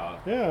work out.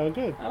 Yeah,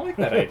 good. I like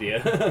that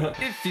idea.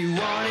 If you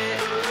want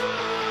it,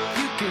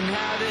 you can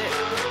have it,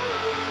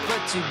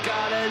 but you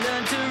gotta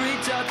learn to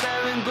reach out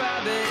there and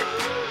grab it.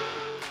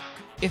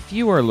 If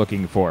you are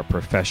looking for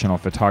professional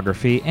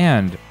photography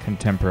and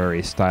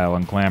contemporary style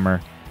and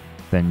glamour,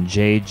 then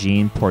J.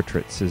 Jean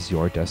Portraits is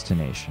your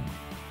destination.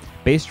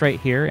 Based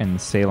right here in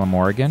Salem,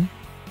 Oregon,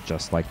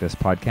 just like this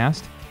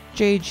podcast,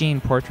 J. Jean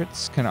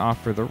Portraits can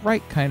offer the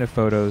right kind of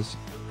photos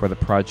for the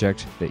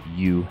project that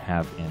you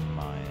have in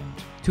mind.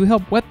 To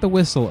help wet the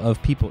whistle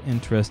of people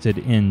interested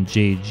in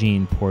J.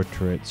 Jean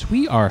Portraits,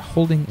 we are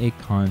holding a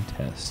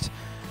contest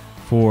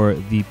for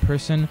the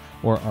person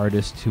or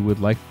artist who would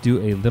like to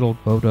do a little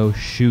photo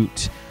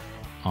shoot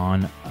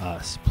on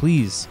us.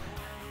 Please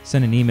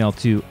send an email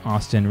to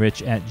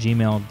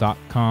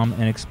austinrich@gmail.com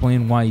and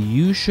explain why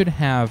you should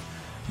have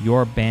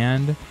your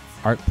band,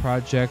 art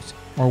project,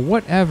 or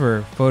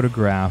whatever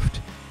photographed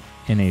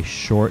in a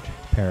short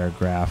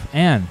paragraph.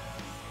 And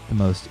the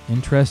most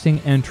interesting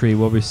entry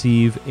will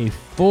receive a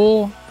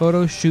full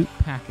photo shoot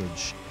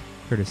package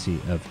courtesy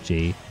of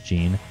J.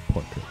 Jean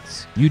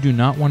Portraits. You do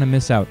not want to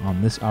miss out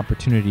on this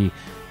opportunity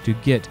to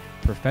get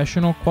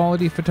professional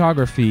quality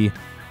photography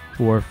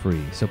for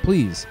free. So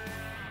please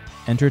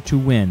enter to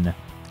win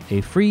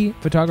a free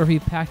photography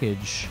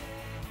package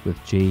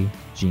with J.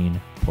 Jean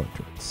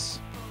Portraits.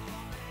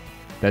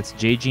 That's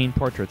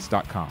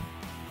jjeanportraits.com.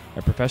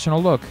 A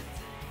professional look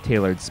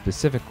tailored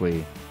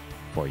specifically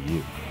for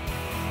you.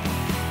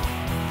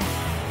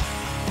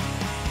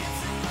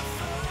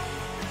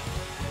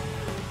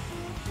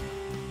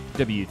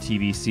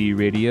 WTBC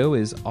Radio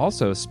is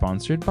also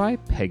sponsored by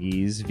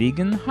Peggy's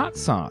Vegan Hot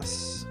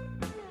Sauce.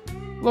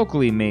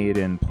 Locally made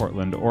in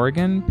Portland,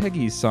 Oregon,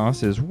 Peggy's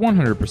sauce is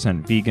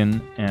 100%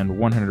 vegan and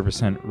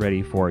 100%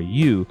 ready for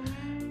you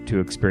to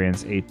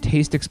experience a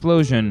taste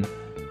explosion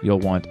you'll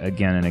want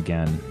again and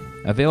again.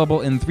 Available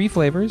in 3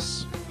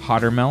 flavors: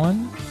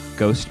 Hottermelon,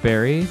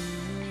 Ghostberry,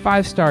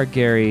 5-Star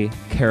Gary,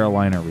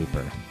 Carolina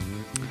Reaper.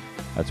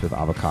 That's with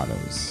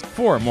avocados.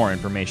 For more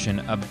information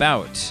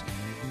about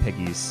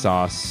Peggy's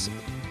sauce,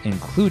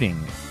 including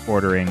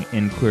ordering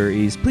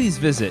inquiries, please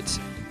visit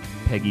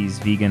Peggy's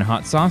Vegan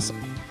Hot Sauce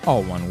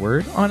all one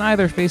word, on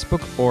either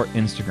Facebook or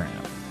Instagram.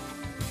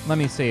 Let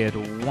me say it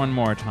one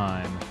more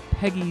time.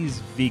 Peggy's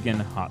Vegan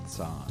Hot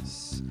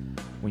Sauce.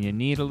 When you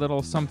need a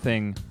little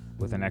something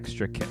with an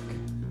extra kick.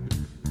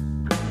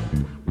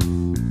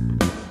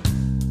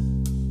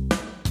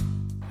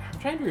 I'm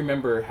trying to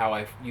remember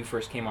how you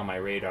first came on my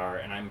radar,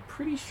 and I'm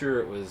pretty sure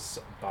it was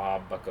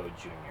Bob Bucko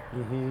Jr.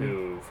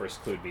 Who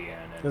first clued me in.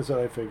 And, That's what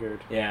I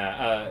figured.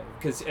 yeah,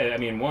 because, I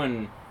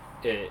mean,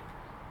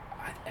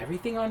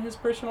 everything on his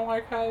personal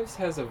archives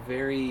has a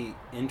very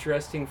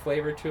interesting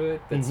flavor to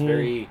it that's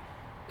very...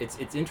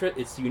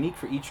 It's unique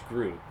for each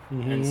group,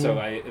 and so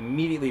I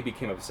immediately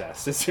became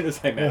obsessed as soon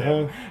as I met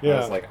him. Yeah. I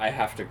was like, I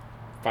have to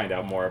find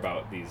out more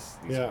about this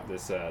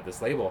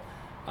label.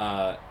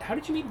 How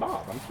did you meet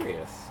Bob? I'm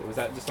curious. Was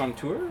that just on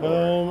tour?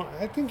 Or?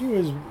 I think he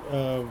was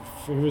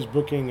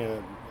booking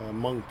at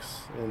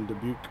Monks in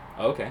Dubuque.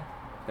 Oh, okay,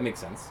 that makes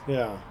sense.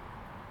 Yeah,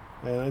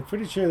 and I'm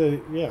pretty sure that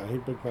he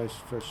booked my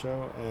first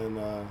show, and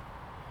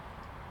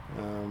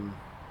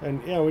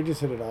we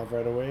just hit it off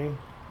right away.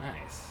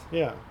 Nice.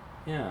 Yeah.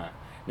 Yeah.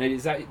 Now,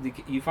 is that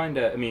you find?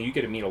 I mean, you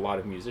get to meet a lot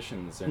of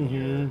musicians in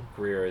your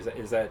career.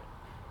 Is that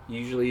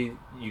usually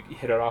you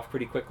hit it off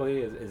pretty quickly?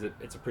 Is it?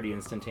 It's a pretty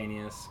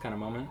instantaneous kind of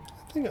moment.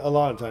 I think a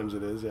lot of times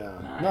it is. Yeah.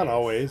 Nice. Not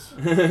always,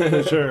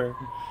 for sure.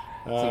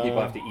 Some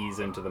people have to ease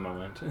into the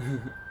moment.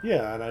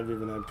 Yeah, and I've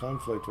even had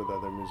conflict with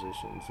other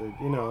musicians. Sure.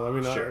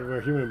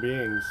 We're human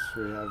beings.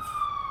 We have.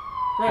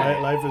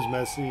 Right. Life is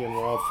messy, and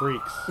we're all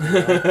freaks.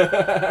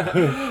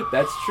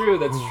 That's true.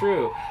 That's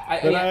true.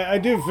 I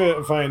do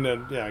find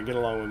that I get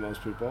along with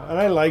most people, and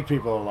I like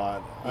people a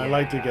lot. I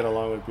like to get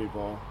along with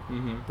people,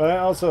 but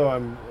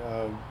I'm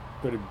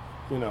pretty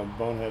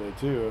boneheaded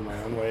too in my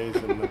own ways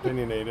and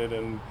opinionated,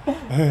 and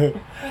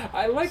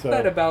I like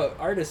that about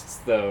artists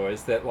though,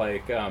 is that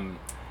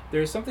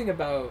there's something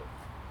about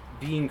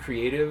being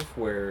creative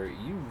where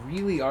you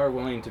really are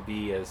willing to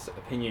be as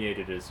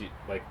opinionated as you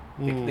like.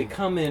 They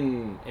come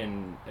in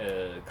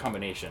a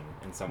combination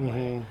in some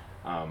way,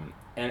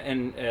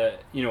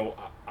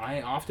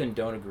 I often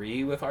don't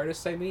agree with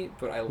artists I meet,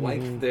 but I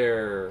like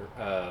their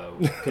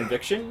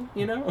conviction.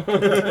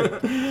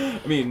 I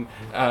mean,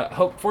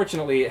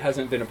 fortunately, it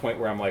hasn't been a point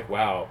where I'm like,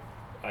 wow,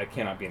 I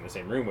cannot be in the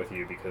same room with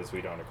you because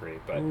we don't agree.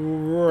 But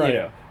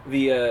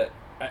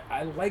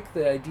I like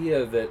the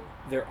idea that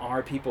there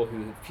are people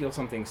who feel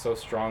something so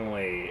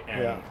strongly,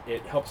 and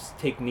it helps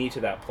take me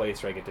to that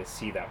place where I get to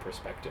see that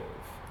perspective.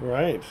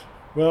 Right.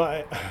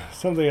 Well,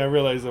 something I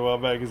realized a while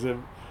back is that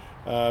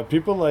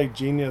people like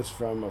genius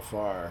from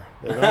afar.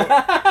 They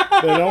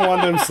don't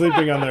want them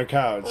sleeping on their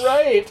couch.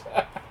 Right.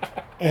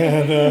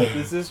 And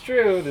this is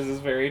true. This is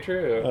very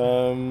true.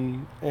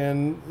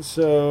 And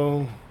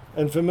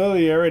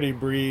familiarity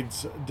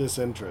breeds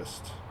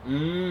disinterest.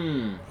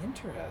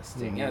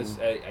 Interesting. Yes,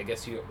 I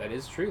guess that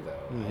is true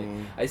though.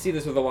 I see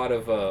this with a lot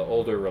of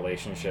older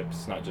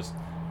relationships, not just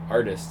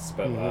artists,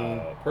 but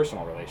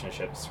personal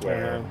relationships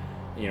where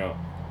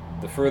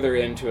the further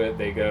into it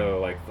they go,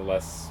 like the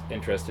less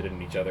interested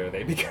in each other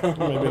they become.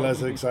 Maybe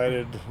less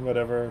excited,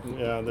 whatever.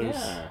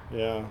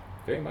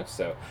 Very much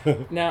so.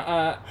 Now,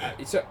 I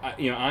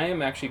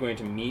am actually going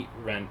to meet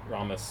Rent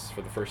Ramos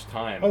for the first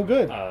time. Oh,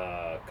 good.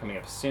 Coming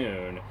up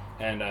soon,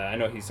 and I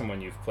know he's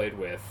someone you've played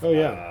with. Oh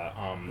yeah.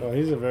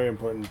 He's a very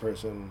important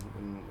person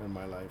in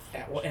my life.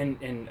 Yeah, well,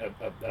 and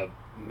a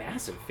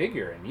massive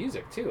figure in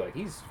music too. Like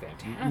he's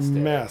fantastic.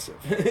 Massive.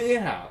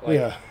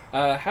 Yeah.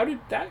 How did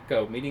that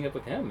go? Meeting up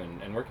with him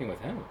and working with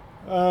him.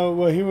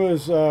 Well, he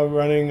was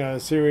running a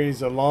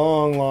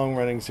long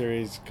running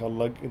series called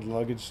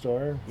Luggage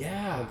Store.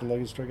 Yeah. At the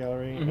Luggage Store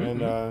Gallery in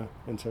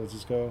San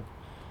Francisco,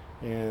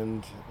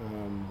 and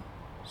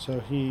so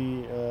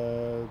he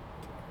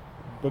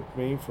booked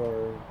me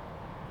for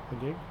a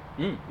gig.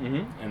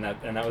 And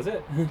that was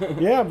it.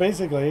 Yeah,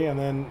 basically, and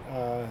then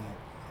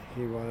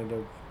he wanted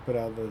to put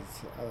out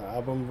this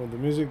album with the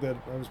music that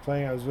I was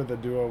playing. I was with a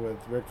duo with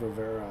Rick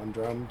Rivera on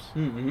drums.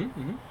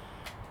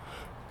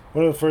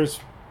 One of the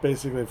first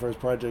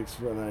projects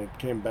when I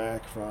came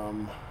back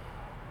from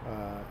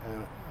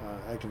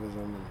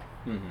activism,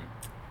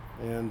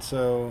 and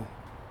so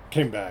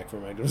came back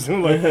from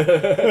activism. But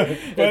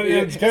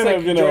it's kind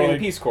of joining the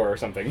Peace Corps or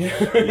something.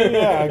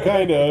 Yeah,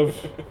 kind of.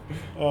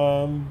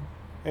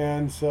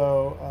 And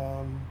so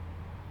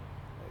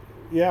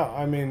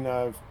I mean,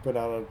 I've put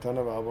out a ton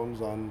of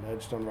albums on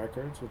Headstone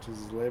Records, which is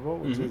his label,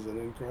 which is an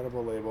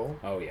incredible label.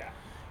 Oh yeah.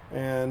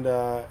 And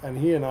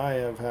he and I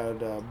have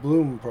had a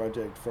Bloom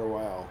project for a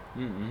while,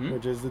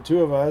 which is the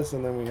two of us,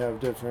 and then we have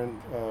different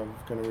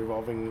kind of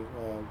revolving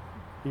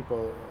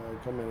people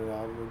come in and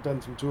out. We've done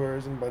some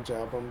tours and a bunch of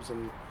albums,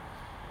 and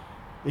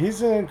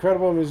he's an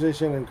incredible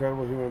musician,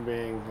 incredible human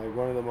being, like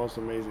one of the most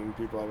amazing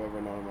people I've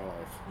ever known in my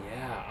life.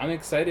 Yeah, I'm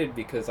excited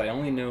because I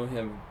only know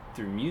him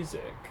through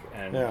music,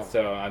 and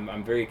so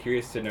I'm very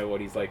curious to know what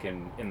he's like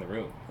in the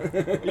room.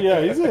 Yeah,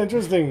 he's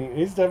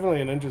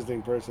definitely an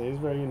interesting person. He's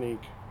very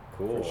unique.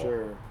 Cool. For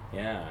sure.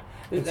 Yeah.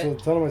 So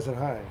tell him I said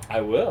hi.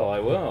 I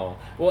will.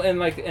 Well,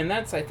 and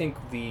that's I think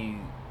the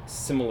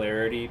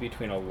similarity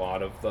between a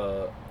lot of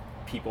the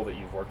people that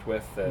you've worked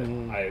with that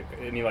I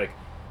mean, like,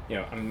 you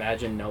know,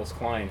 imagine Nels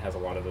Cline has a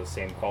lot of those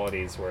same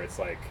qualities where it's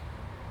like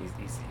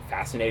he's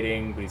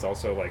fascinating, but he's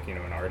also like, you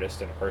know, an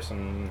artist and a person,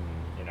 and,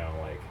 you know,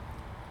 like.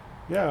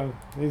 Yeah,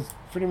 he's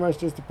pretty much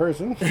just a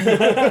person,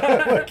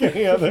 like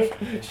any other.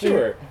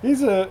 Sure. But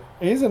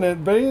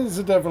he's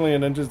definitely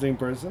an interesting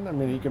person. I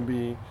mean,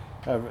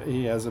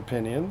 he has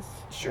opinions.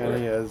 Sure.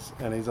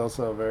 And he's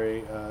also a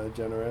very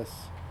generous,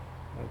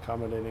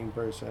 accommodating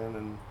person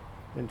and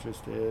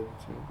interested.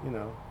 You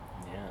know.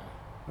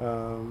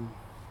 Yeah.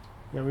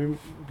 Yeah, we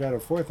got a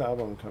 4th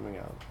album coming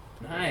out.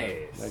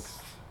 Nice.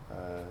 Next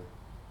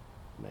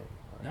May.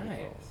 or April.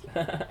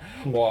 Nice.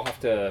 Well, I'll have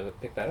to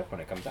pick that up when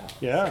it comes out.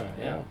 Yeah,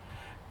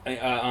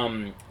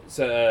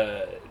 So,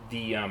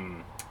 yeah.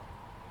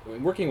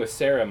 Working with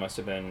Sarah must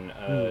have been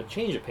a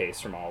change of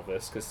pace from all of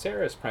this, because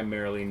Sarah is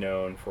primarily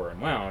known for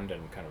Unwound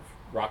and kind of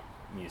rock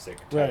music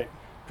type Right.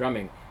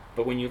 drumming.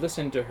 But when you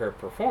listen to her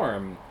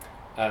perform,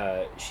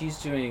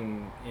 she's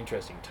doing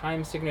interesting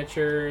time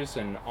signatures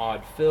and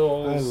odd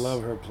fills. I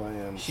love her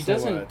playing. She so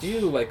doesn't much.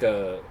 do like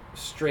a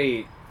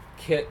straight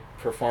kit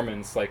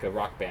performance like a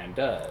rock band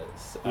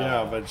does.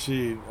 Yeah, but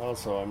she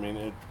also, I mean,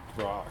 it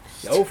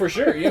rocks. Oh, for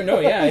sure. You know,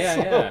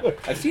 yeah.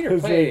 I've seen her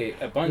It's play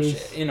like- a bunch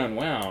it's- in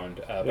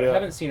Unwound, but I Yeah.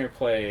 haven't seen her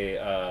play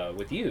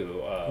with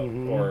you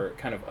Mhm. or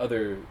kind of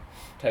other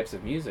types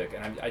of music.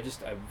 And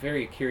I'm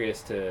very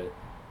curious to.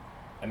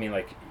 I mean,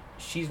 like,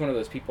 she's one of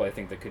those people I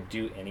think that could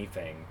do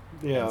anything.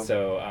 Yeah. And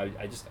so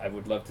I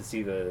would love to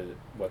see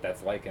what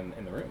that's like in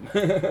the room.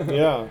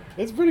 Yeah,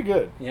 it's pretty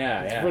good.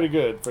 Yeah. It's Yeah. pretty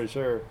good for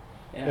sure.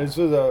 Yeah. This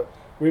was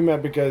we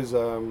met because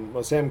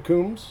Sam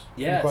Coombs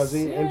Yes, from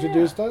Quasi yeah,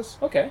 introduced us,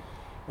 Okay.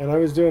 and I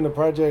was doing a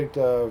project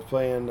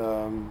playing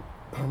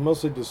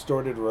mostly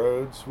distorted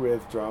Rhodes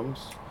with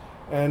drums,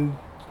 and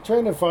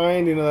trying to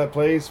find that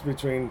place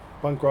between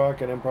punk rock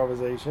and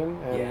improvisation,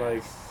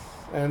 and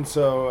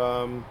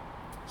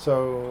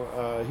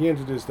he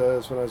introduced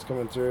us when I was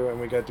coming through, and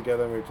we got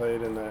together and we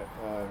played in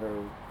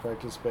her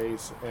practice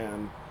space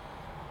and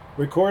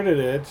recorded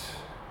it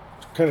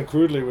kind of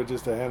crudely with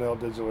just a handheld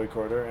digital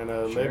recorder, and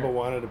a Sure. label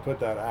wanted to put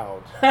that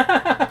out.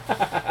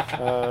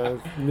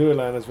 New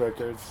Atlantis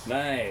Records.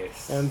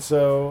 Nice. And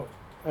so,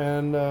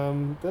 then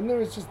there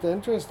was just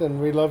interest, and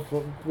we loved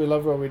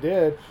what we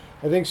did.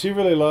 I think she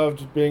really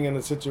loved being in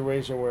a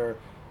situation where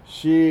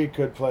she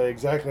could play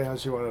exactly how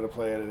she wanted to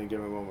play at any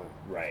given moment.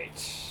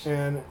 Right.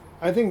 And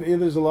I think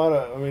there's a lot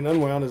of, I mean,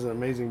 Unwound is an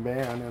amazing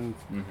band, and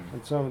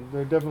so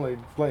they're definitely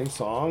playing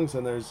songs,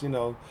 and there's,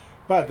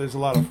 but there's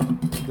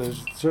a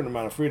certain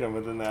amount of freedom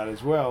within that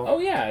as well. Oh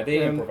yeah, they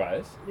And-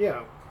 improvise.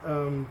 Yeah,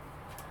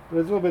 but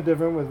it's a little bit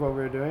different with what we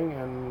were doing,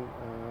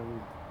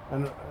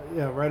 and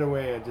right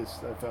away I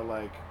felt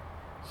like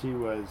she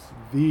was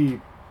the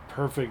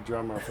perfect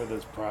drummer for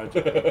this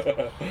project.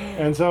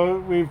 And so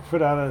we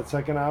put out a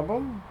second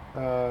album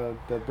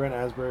that Brent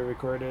Asbury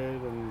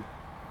recorded, and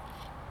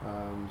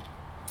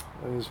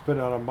it was put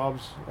out on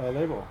Bob's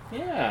label.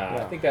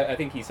 Yeah, Yeah. I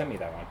think he sent me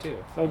that one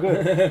too. Oh,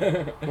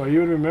 good. Well,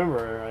 you would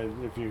remember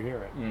if you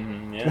hear it.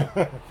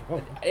 Yeah.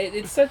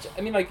 It's such.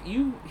 I mean, like,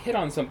 you hit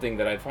on something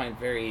that I find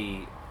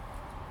very.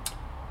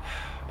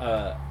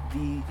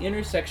 The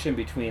intersection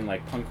between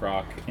like punk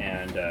rock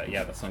and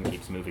the sun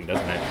keeps moving,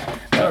 doesn't it?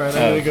 All right,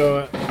 I'm gonna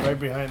go right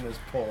behind this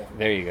pole.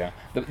 There you go.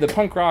 The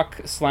punk rock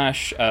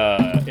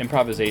 /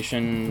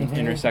 improvisation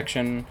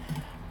intersection.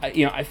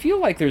 I feel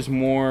like there's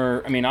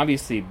more. I mean,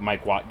 obviously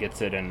Mike Watt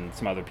gets it, and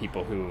some other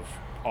people who've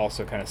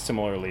also kind of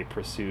similarly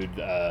pursued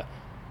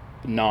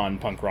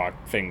non-punk rock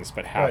things,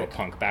 but have Right. a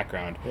punk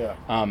background. Yeah.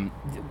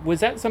 Was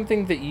that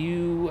something that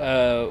you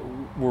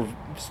were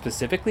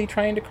specifically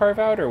trying to carve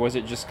out, or was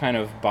it just kind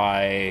of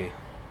by,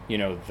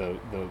 the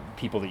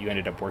people that you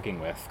ended up working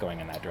with going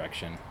in that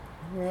direction?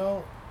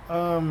 Well,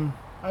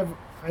 I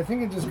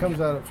think it just comes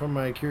out from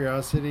my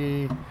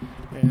curiosity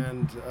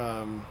and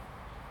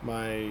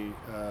my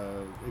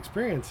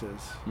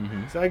experiences.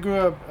 Mm-hmm. So I grew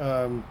up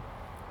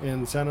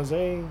in San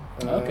Jose.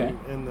 Okay.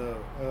 In the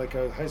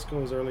high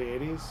school was early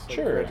 '80s.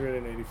 Sure. I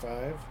graduated in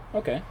 '85,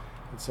 Okay.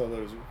 and so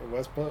there was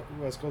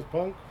West Coast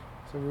punk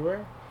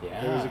everywhere.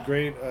 Yeah. There was a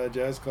great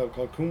jazz club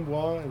called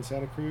Kumbois in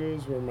Santa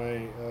Cruz, where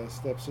my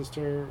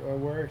stepsister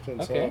worked,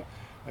 and Okay.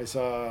 so I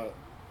saw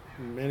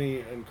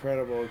many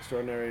incredible,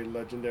 extraordinary,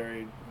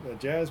 legendary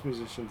jazz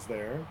musicians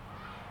there.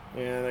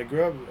 And I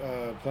grew up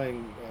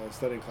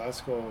studying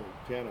classical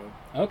piano.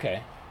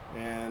 Okay.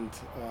 And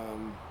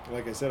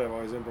like I said, I've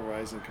always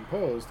improvised and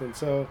composed.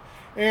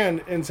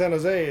 And in San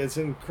Jose, it's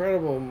an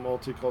incredible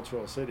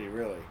multicultural city,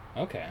 really.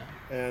 Okay.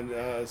 And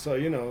so,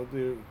 you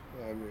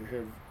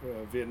hear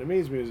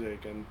Vietnamese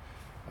music and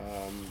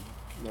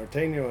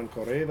norteño and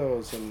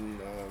corridos and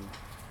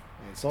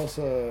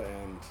salsa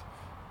and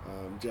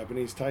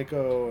Japanese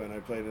taiko, and I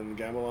played in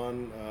the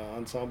gamelan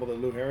ensemble that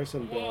Lou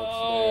Harrison built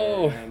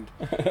Whoa! there, and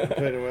I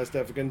played in West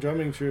African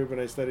drumming troupe, and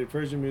I studied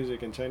Persian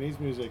music and Chinese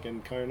music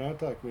and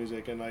Carnatic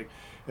music,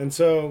 and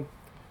so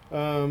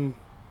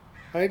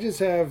I just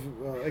have,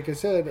 like I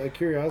said, a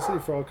curiosity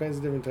for all kinds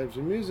of different types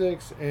of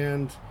musics,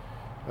 and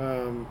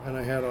And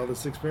I had all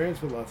this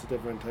experience with lots of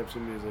different types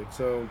of music,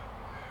 so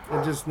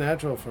it's just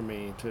natural for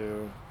me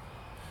to.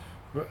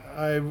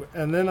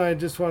 And then I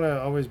just want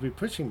to always be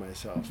pushing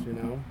myself.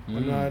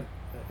 I'm not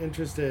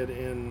interested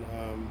in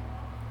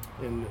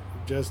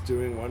just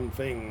doing one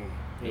thing.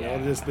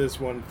 Just this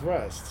one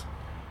thrust.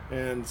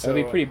 And so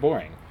That'd be pretty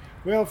boring.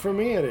 Well, for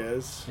me it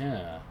is.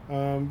 Yeah.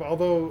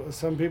 Although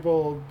some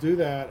people do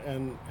that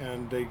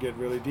and they get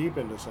really deep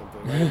into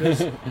something.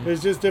 Right?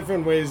 There's just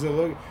different ways to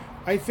look.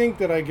 I think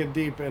that I get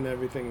deep in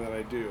everything that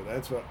I do.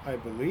 That's what I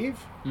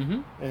believe.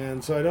 Mm-hmm.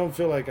 And so I don't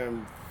feel like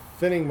I'm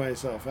thinning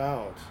myself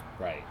out.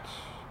 Right.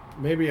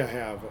 Maybe I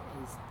have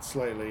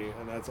slightly,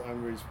 and that's but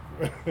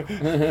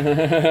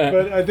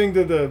I think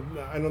that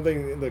I don't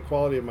think the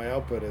quality of my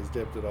output has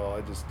dipped at all.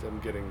 I'm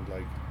getting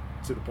like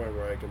to the point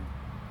where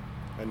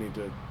I need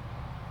to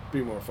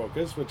be more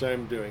focused, which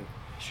I'm doing.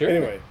 Sure.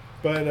 Anyway,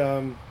 but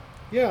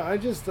yeah,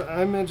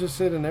 I'm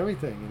interested in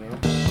everything.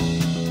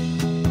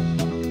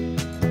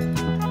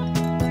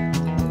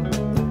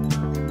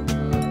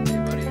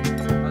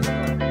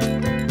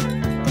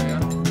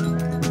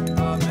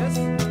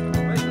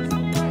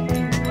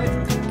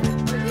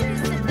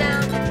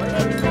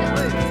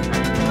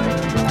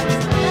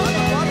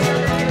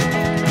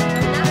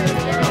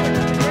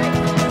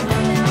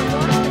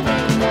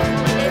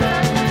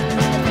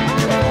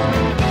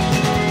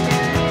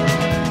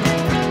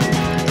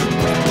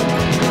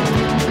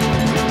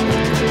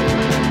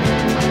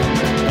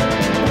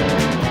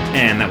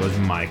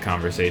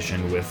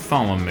 Conversation with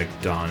Thalum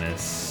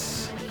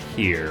McDonis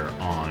here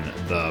on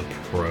the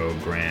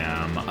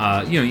program.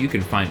 You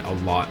can find a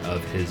lot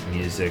of his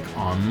music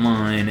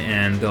online,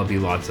 and there'll be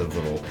lots of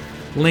little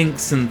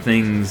links and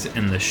things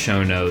in the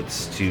show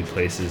notes to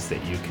places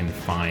that you can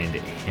find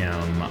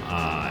him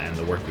and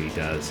the work that he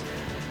does.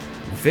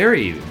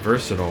 Very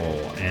versatile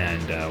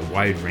and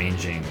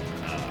wide-ranging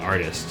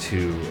artist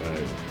who,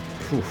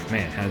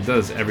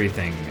 does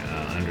everything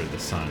under the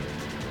sun.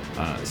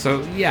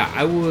 So yeah,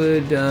 I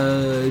would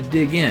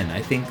dig in.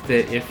 I think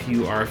that if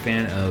you are a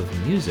fan of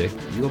music,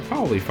 you'll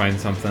probably find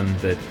something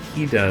that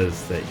he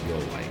does that you'll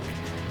like.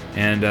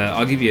 And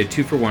I'll give you a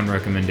 2-for-1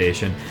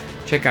 recommendation.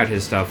 Check out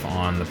his stuff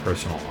on the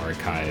Personal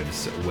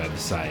Archives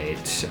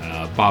website.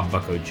 Bob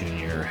Bucko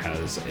Jr.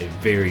 has a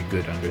very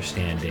good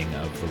understanding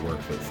of the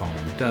work that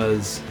Thalum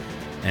does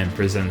and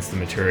presents the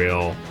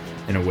material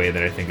in a way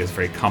that I think is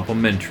very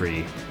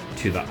complimentary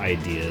to the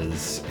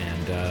ideas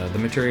and the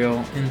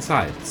material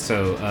inside.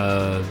 So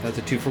that's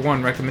a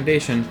 2-for-1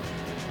 recommendation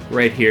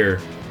right here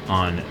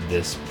on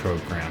this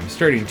program,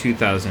 starting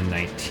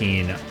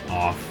 2019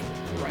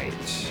 off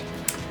right.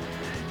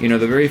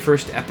 The very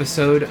first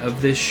episode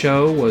of this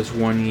show was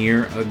 1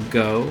 year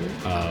ago.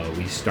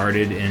 We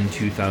started in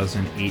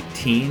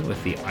 2018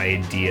 with the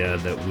idea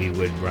that we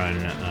would run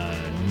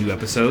new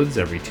episodes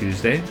every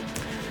Tuesday.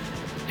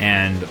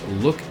 And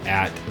look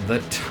at the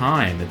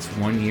time. It's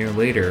 1 year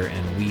later,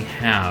 and we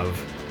have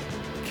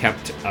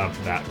kept up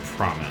that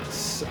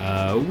promise.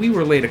 We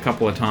were late a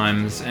couple of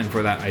times, and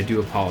for that I do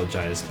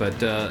apologize. But,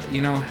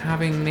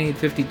 having made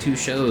 52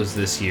 shows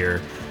this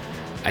year,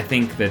 I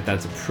think that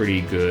that's a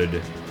pretty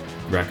good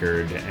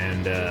record.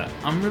 And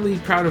I'm really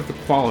proud of the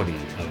quality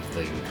of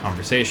the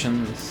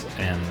conversations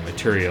and the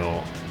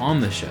material on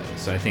the show.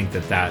 So I think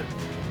that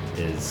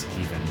is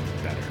even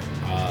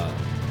better.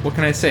 What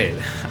can I say?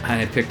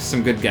 I picked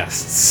some good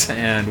guests,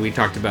 and we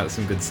talked about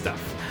some good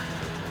stuff.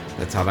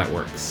 That's how that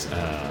works.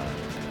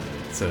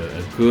 It's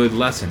a good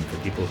lesson for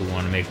people who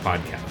want to make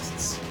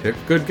podcasts. Pick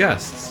good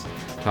guests.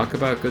 Talk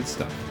about good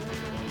stuff.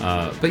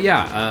 But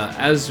yeah,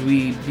 as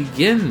we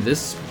begin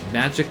this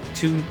magic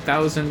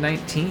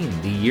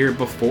 2019, the year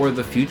before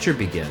the future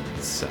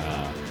begins,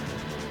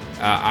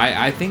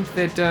 I think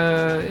that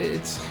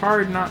it's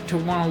hard not to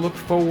want to look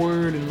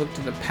forward and look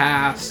to the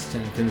past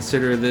and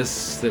consider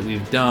this that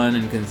we've done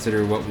and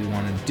consider what we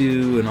want to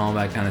do and all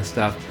that kind of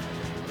stuff.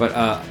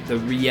 But the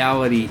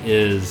reality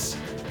is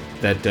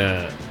that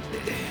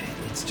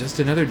it's just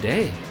another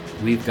day.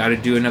 We've got to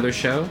do another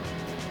show.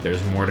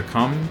 There's more to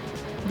come.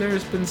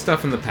 There's been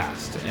stuff in the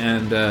past.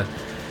 And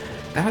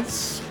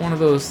that's one of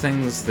those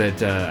things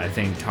that I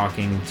think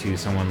talking to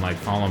someone like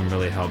Thalum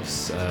really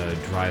helps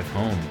drive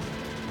home.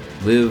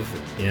 Live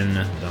in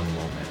the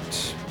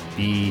moment.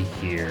 Be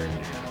here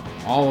now.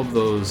 All of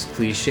those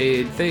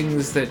cliched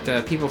things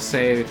that people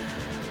say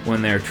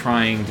when they're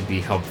trying to be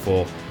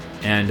helpful.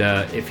 And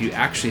if you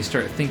actually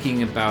start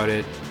thinking about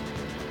it,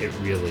 it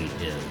really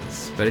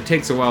is. But it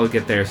takes a while to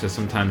get there, so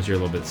sometimes you're a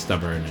little bit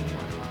stubborn and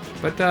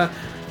whatnot. But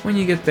when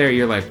you get there,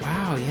 you're like,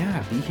 wow,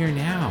 yeah, be here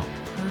now.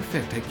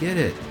 Perfect, I get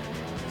it.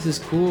 This is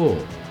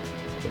cool.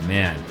 But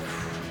man,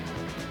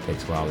 it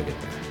takes a while to get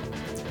there.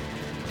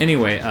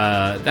 Anyway,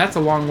 that's a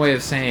long way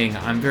of saying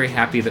I'm very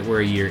happy that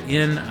we're a year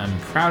in. I'm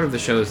proud of the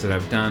shows that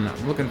I've done.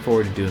 I'm looking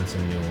forward to doing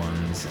some new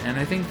ones. And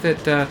I think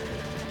that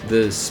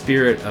the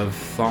spirit of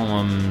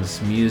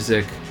Thalum's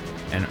music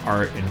and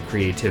art and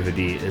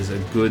creativity is a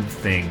good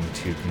thing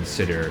to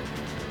consider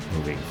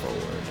moving forward.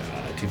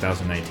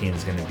 2019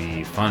 is going to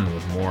be fun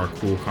with more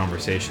cool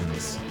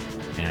conversations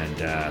and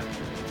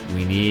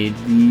we need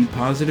the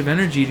positive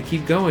energy to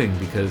keep going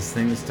because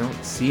things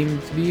don't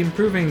seem to be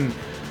improving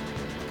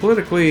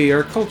politically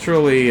or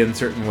culturally in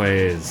certain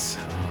ways.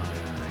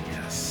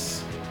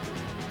 Yes.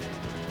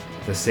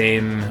 The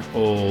same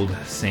old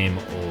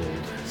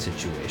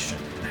situation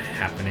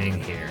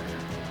happening here.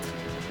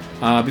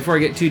 Before I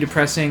get too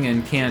depressing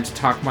and can't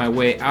talk my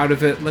way out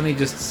of it, let me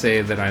just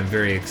say that I'm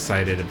very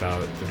excited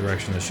about the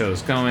direction the show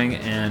is going,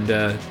 and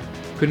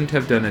couldn't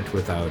have done it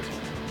without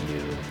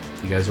you.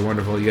 You guys are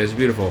wonderful. You guys are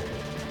beautiful.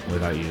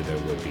 Without you, there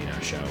would be no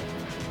show.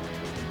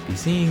 Be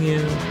seeing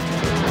you.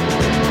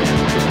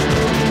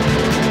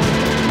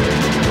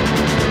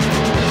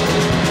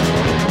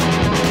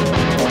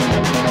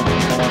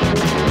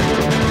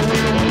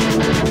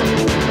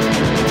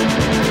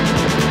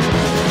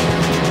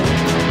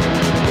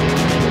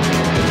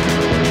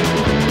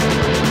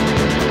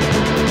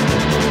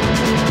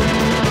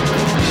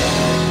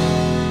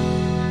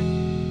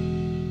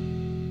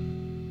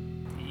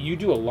 You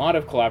do a lot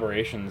of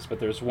collaborations, but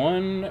there's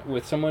one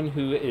with someone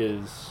who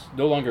is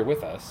no longer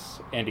with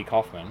us, Andy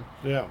Kaufman.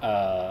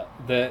 Yeah.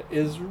 That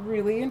is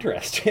really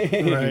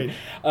interesting. Right.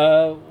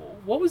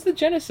 What was the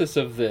genesis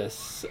of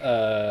this?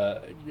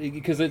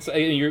 Because it's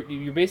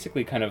you're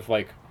basically kind of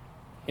like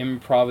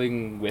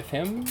improvising with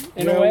him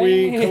in a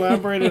way. We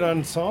collaborated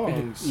on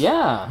songs.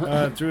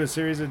 Yeah. Through a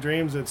series of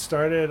dreams that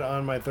started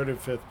on my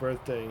 35th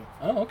birthday.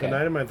 Oh, okay. The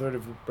night of my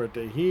 35th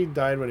birthday. He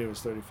died when he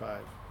was 35.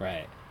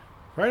 Right.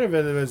 Part of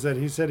it was that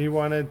he said he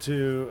wanted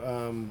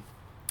to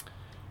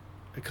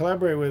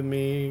collaborate with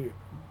me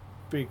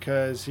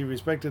because he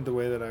respected the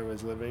way that I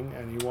was living,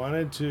 and he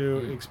wanted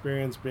to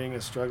experience being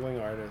a struggling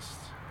artist.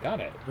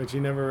 Got it. Which he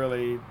never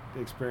really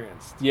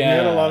experienced. Yeah. He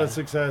had a lot of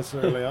success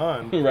early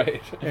on.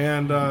 Right.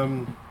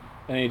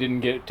 And he didn't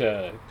get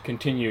to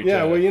continue.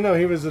 yeah, to... well,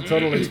 he was a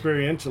total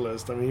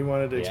experientialist. I mean, he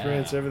wanted to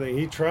experience Yeah. everything.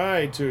 He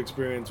tried to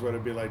experience what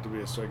it'd be like to be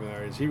a struggling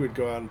artist. He would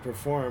go out and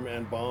perform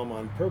and bomb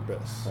on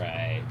purpose.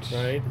 Right.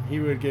 Right?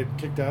 He would get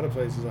kicked out of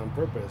places on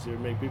purpose. He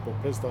would make people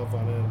pissed off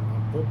on it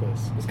on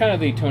purpose. It's kind of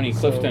the Tony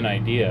Clifton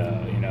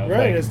idea, Right,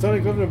 like- it's Tony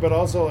Clifton, but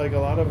also like a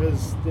lot of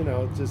his,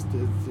 just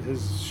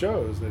his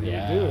shows that he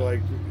Yeah. would do.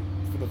 Like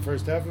for the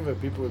first half of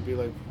it, people would be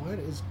like,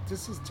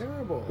 this is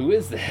terrible. Who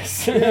is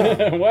this?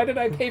 Yeah. Why did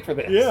I pay for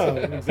this? Yeah,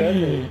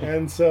 exactly.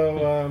 And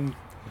so,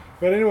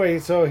 but anyway,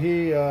 so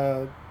he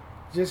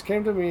just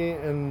came to me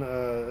in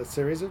a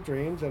series of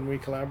dreams, and we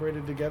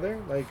collaborated together,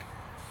 like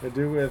I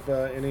do with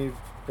any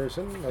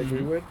person, like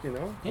we would,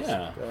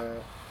 Yeah.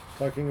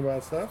 talking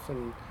about stuff,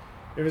 and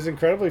it was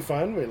incredibly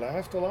fun. We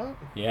laughed a lot.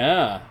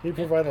 Yeah. He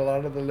provided a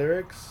lot of the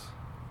lyrics,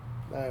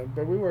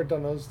 but we worked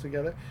on those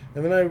together.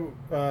 And then I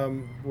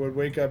would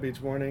wake up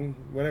each morning.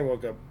 When I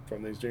woke up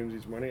from these dreams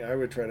each morning, I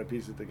would try to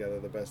piece it together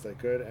the best I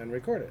could and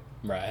record it.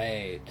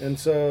 Right. And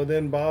so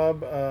then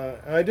Bob,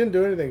 I didn't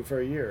do anything for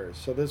a year.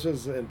 So this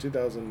was in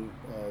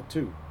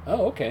 2002.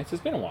 Oh, okay. So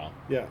it's been a while.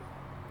 Yeah.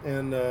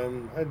 And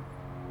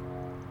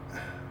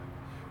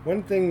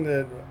one thing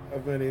that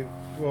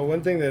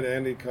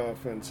Andy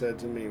Kaufman said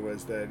to me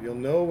was that you'll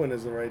know when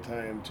is the right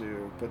time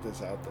to put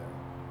this out there.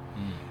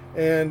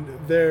 And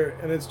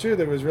it's true,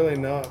 there was really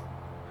not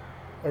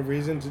a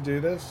reason to do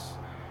this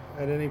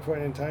at any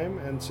point in time,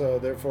 and so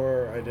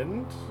therefore I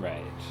didn't.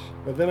 Right.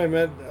 But then I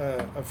met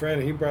a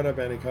friend. He brought up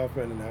Andy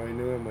Kaufman and how he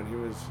knew him when he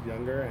was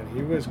younger, and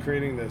he was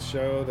creating this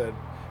show that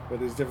with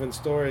these different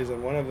stories,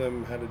 and one of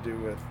them had to do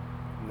with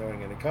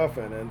knowing Andy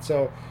Kaufman, and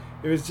so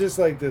it was just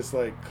like this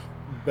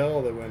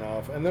bell that went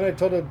off. And then I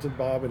told it to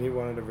Bob, and he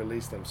wanted to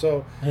release them.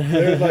 So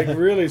there's like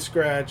really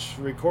scratch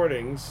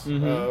recordings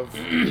of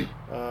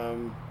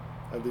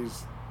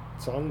these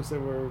songs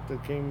that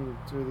came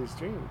through these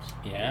dreams.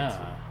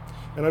 Yeah.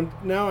 And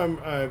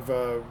I've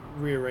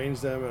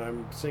rearranged them, and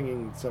I'm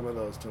singing some of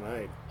those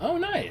tonight. Oh,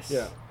 nice.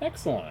 Yeah.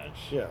 Excellent.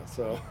 Yeah.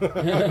 So.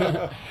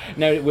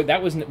 Now, was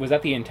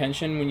that the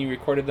intention when you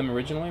recorded them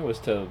originally? Was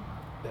to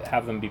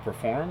have them be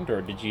performed,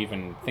 or did you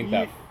even think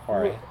that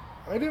far ahead?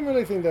 I didn't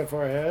really think that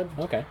far ahead.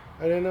 Okay.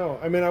 I didn't know.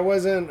 I mean, I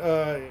wasn't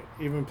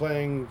even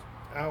playing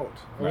out.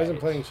 I wasn't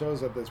Right. playing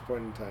shows at this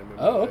point in time. In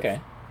my Oh, life.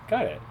 okay.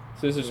 Got it.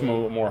 So this is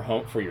more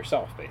home for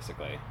yourself,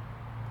 basically.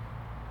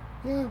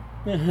 Yeah.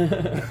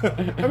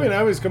 I mean,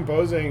 I was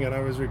composing and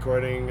I was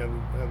recording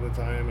at the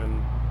time,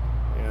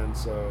 and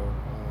so,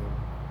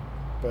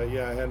 but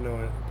yeah, I had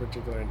no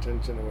particular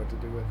intention of what to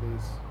do with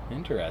these.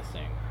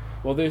 Interesting.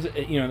 Well, there's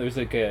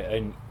like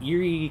an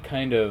eerie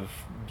kind of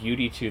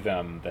beauty to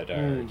them that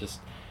are just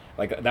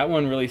like that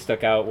one really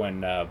stuck out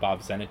when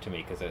Bob sent it to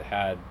me because it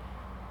had,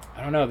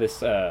 I don't know,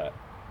 this.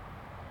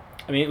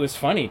 I mean, it was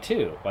funny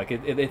too. Like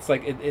it's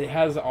like it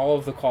has all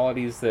of the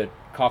qualities that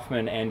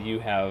Kaufman and you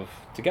have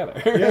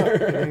together. Yeah,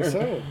 I think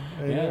so.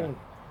 Yeah.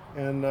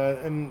 And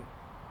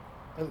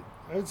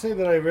I would say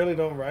that I really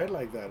don't write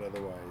like that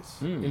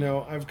otherwise.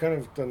 I've kind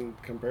of done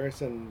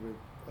comparison with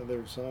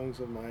other songs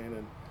of mine,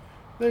 and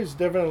there's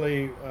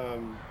definitely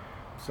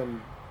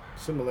some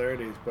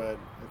similarities, but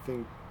I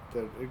think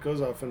that it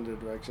goes off into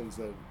directions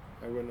that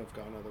I wouldn't have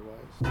gone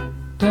otherwise.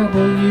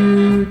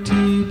 WTBC,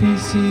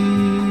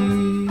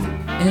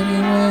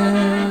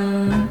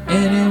 anywhere,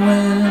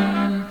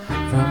 anywhere.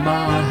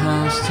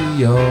 to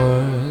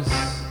yours.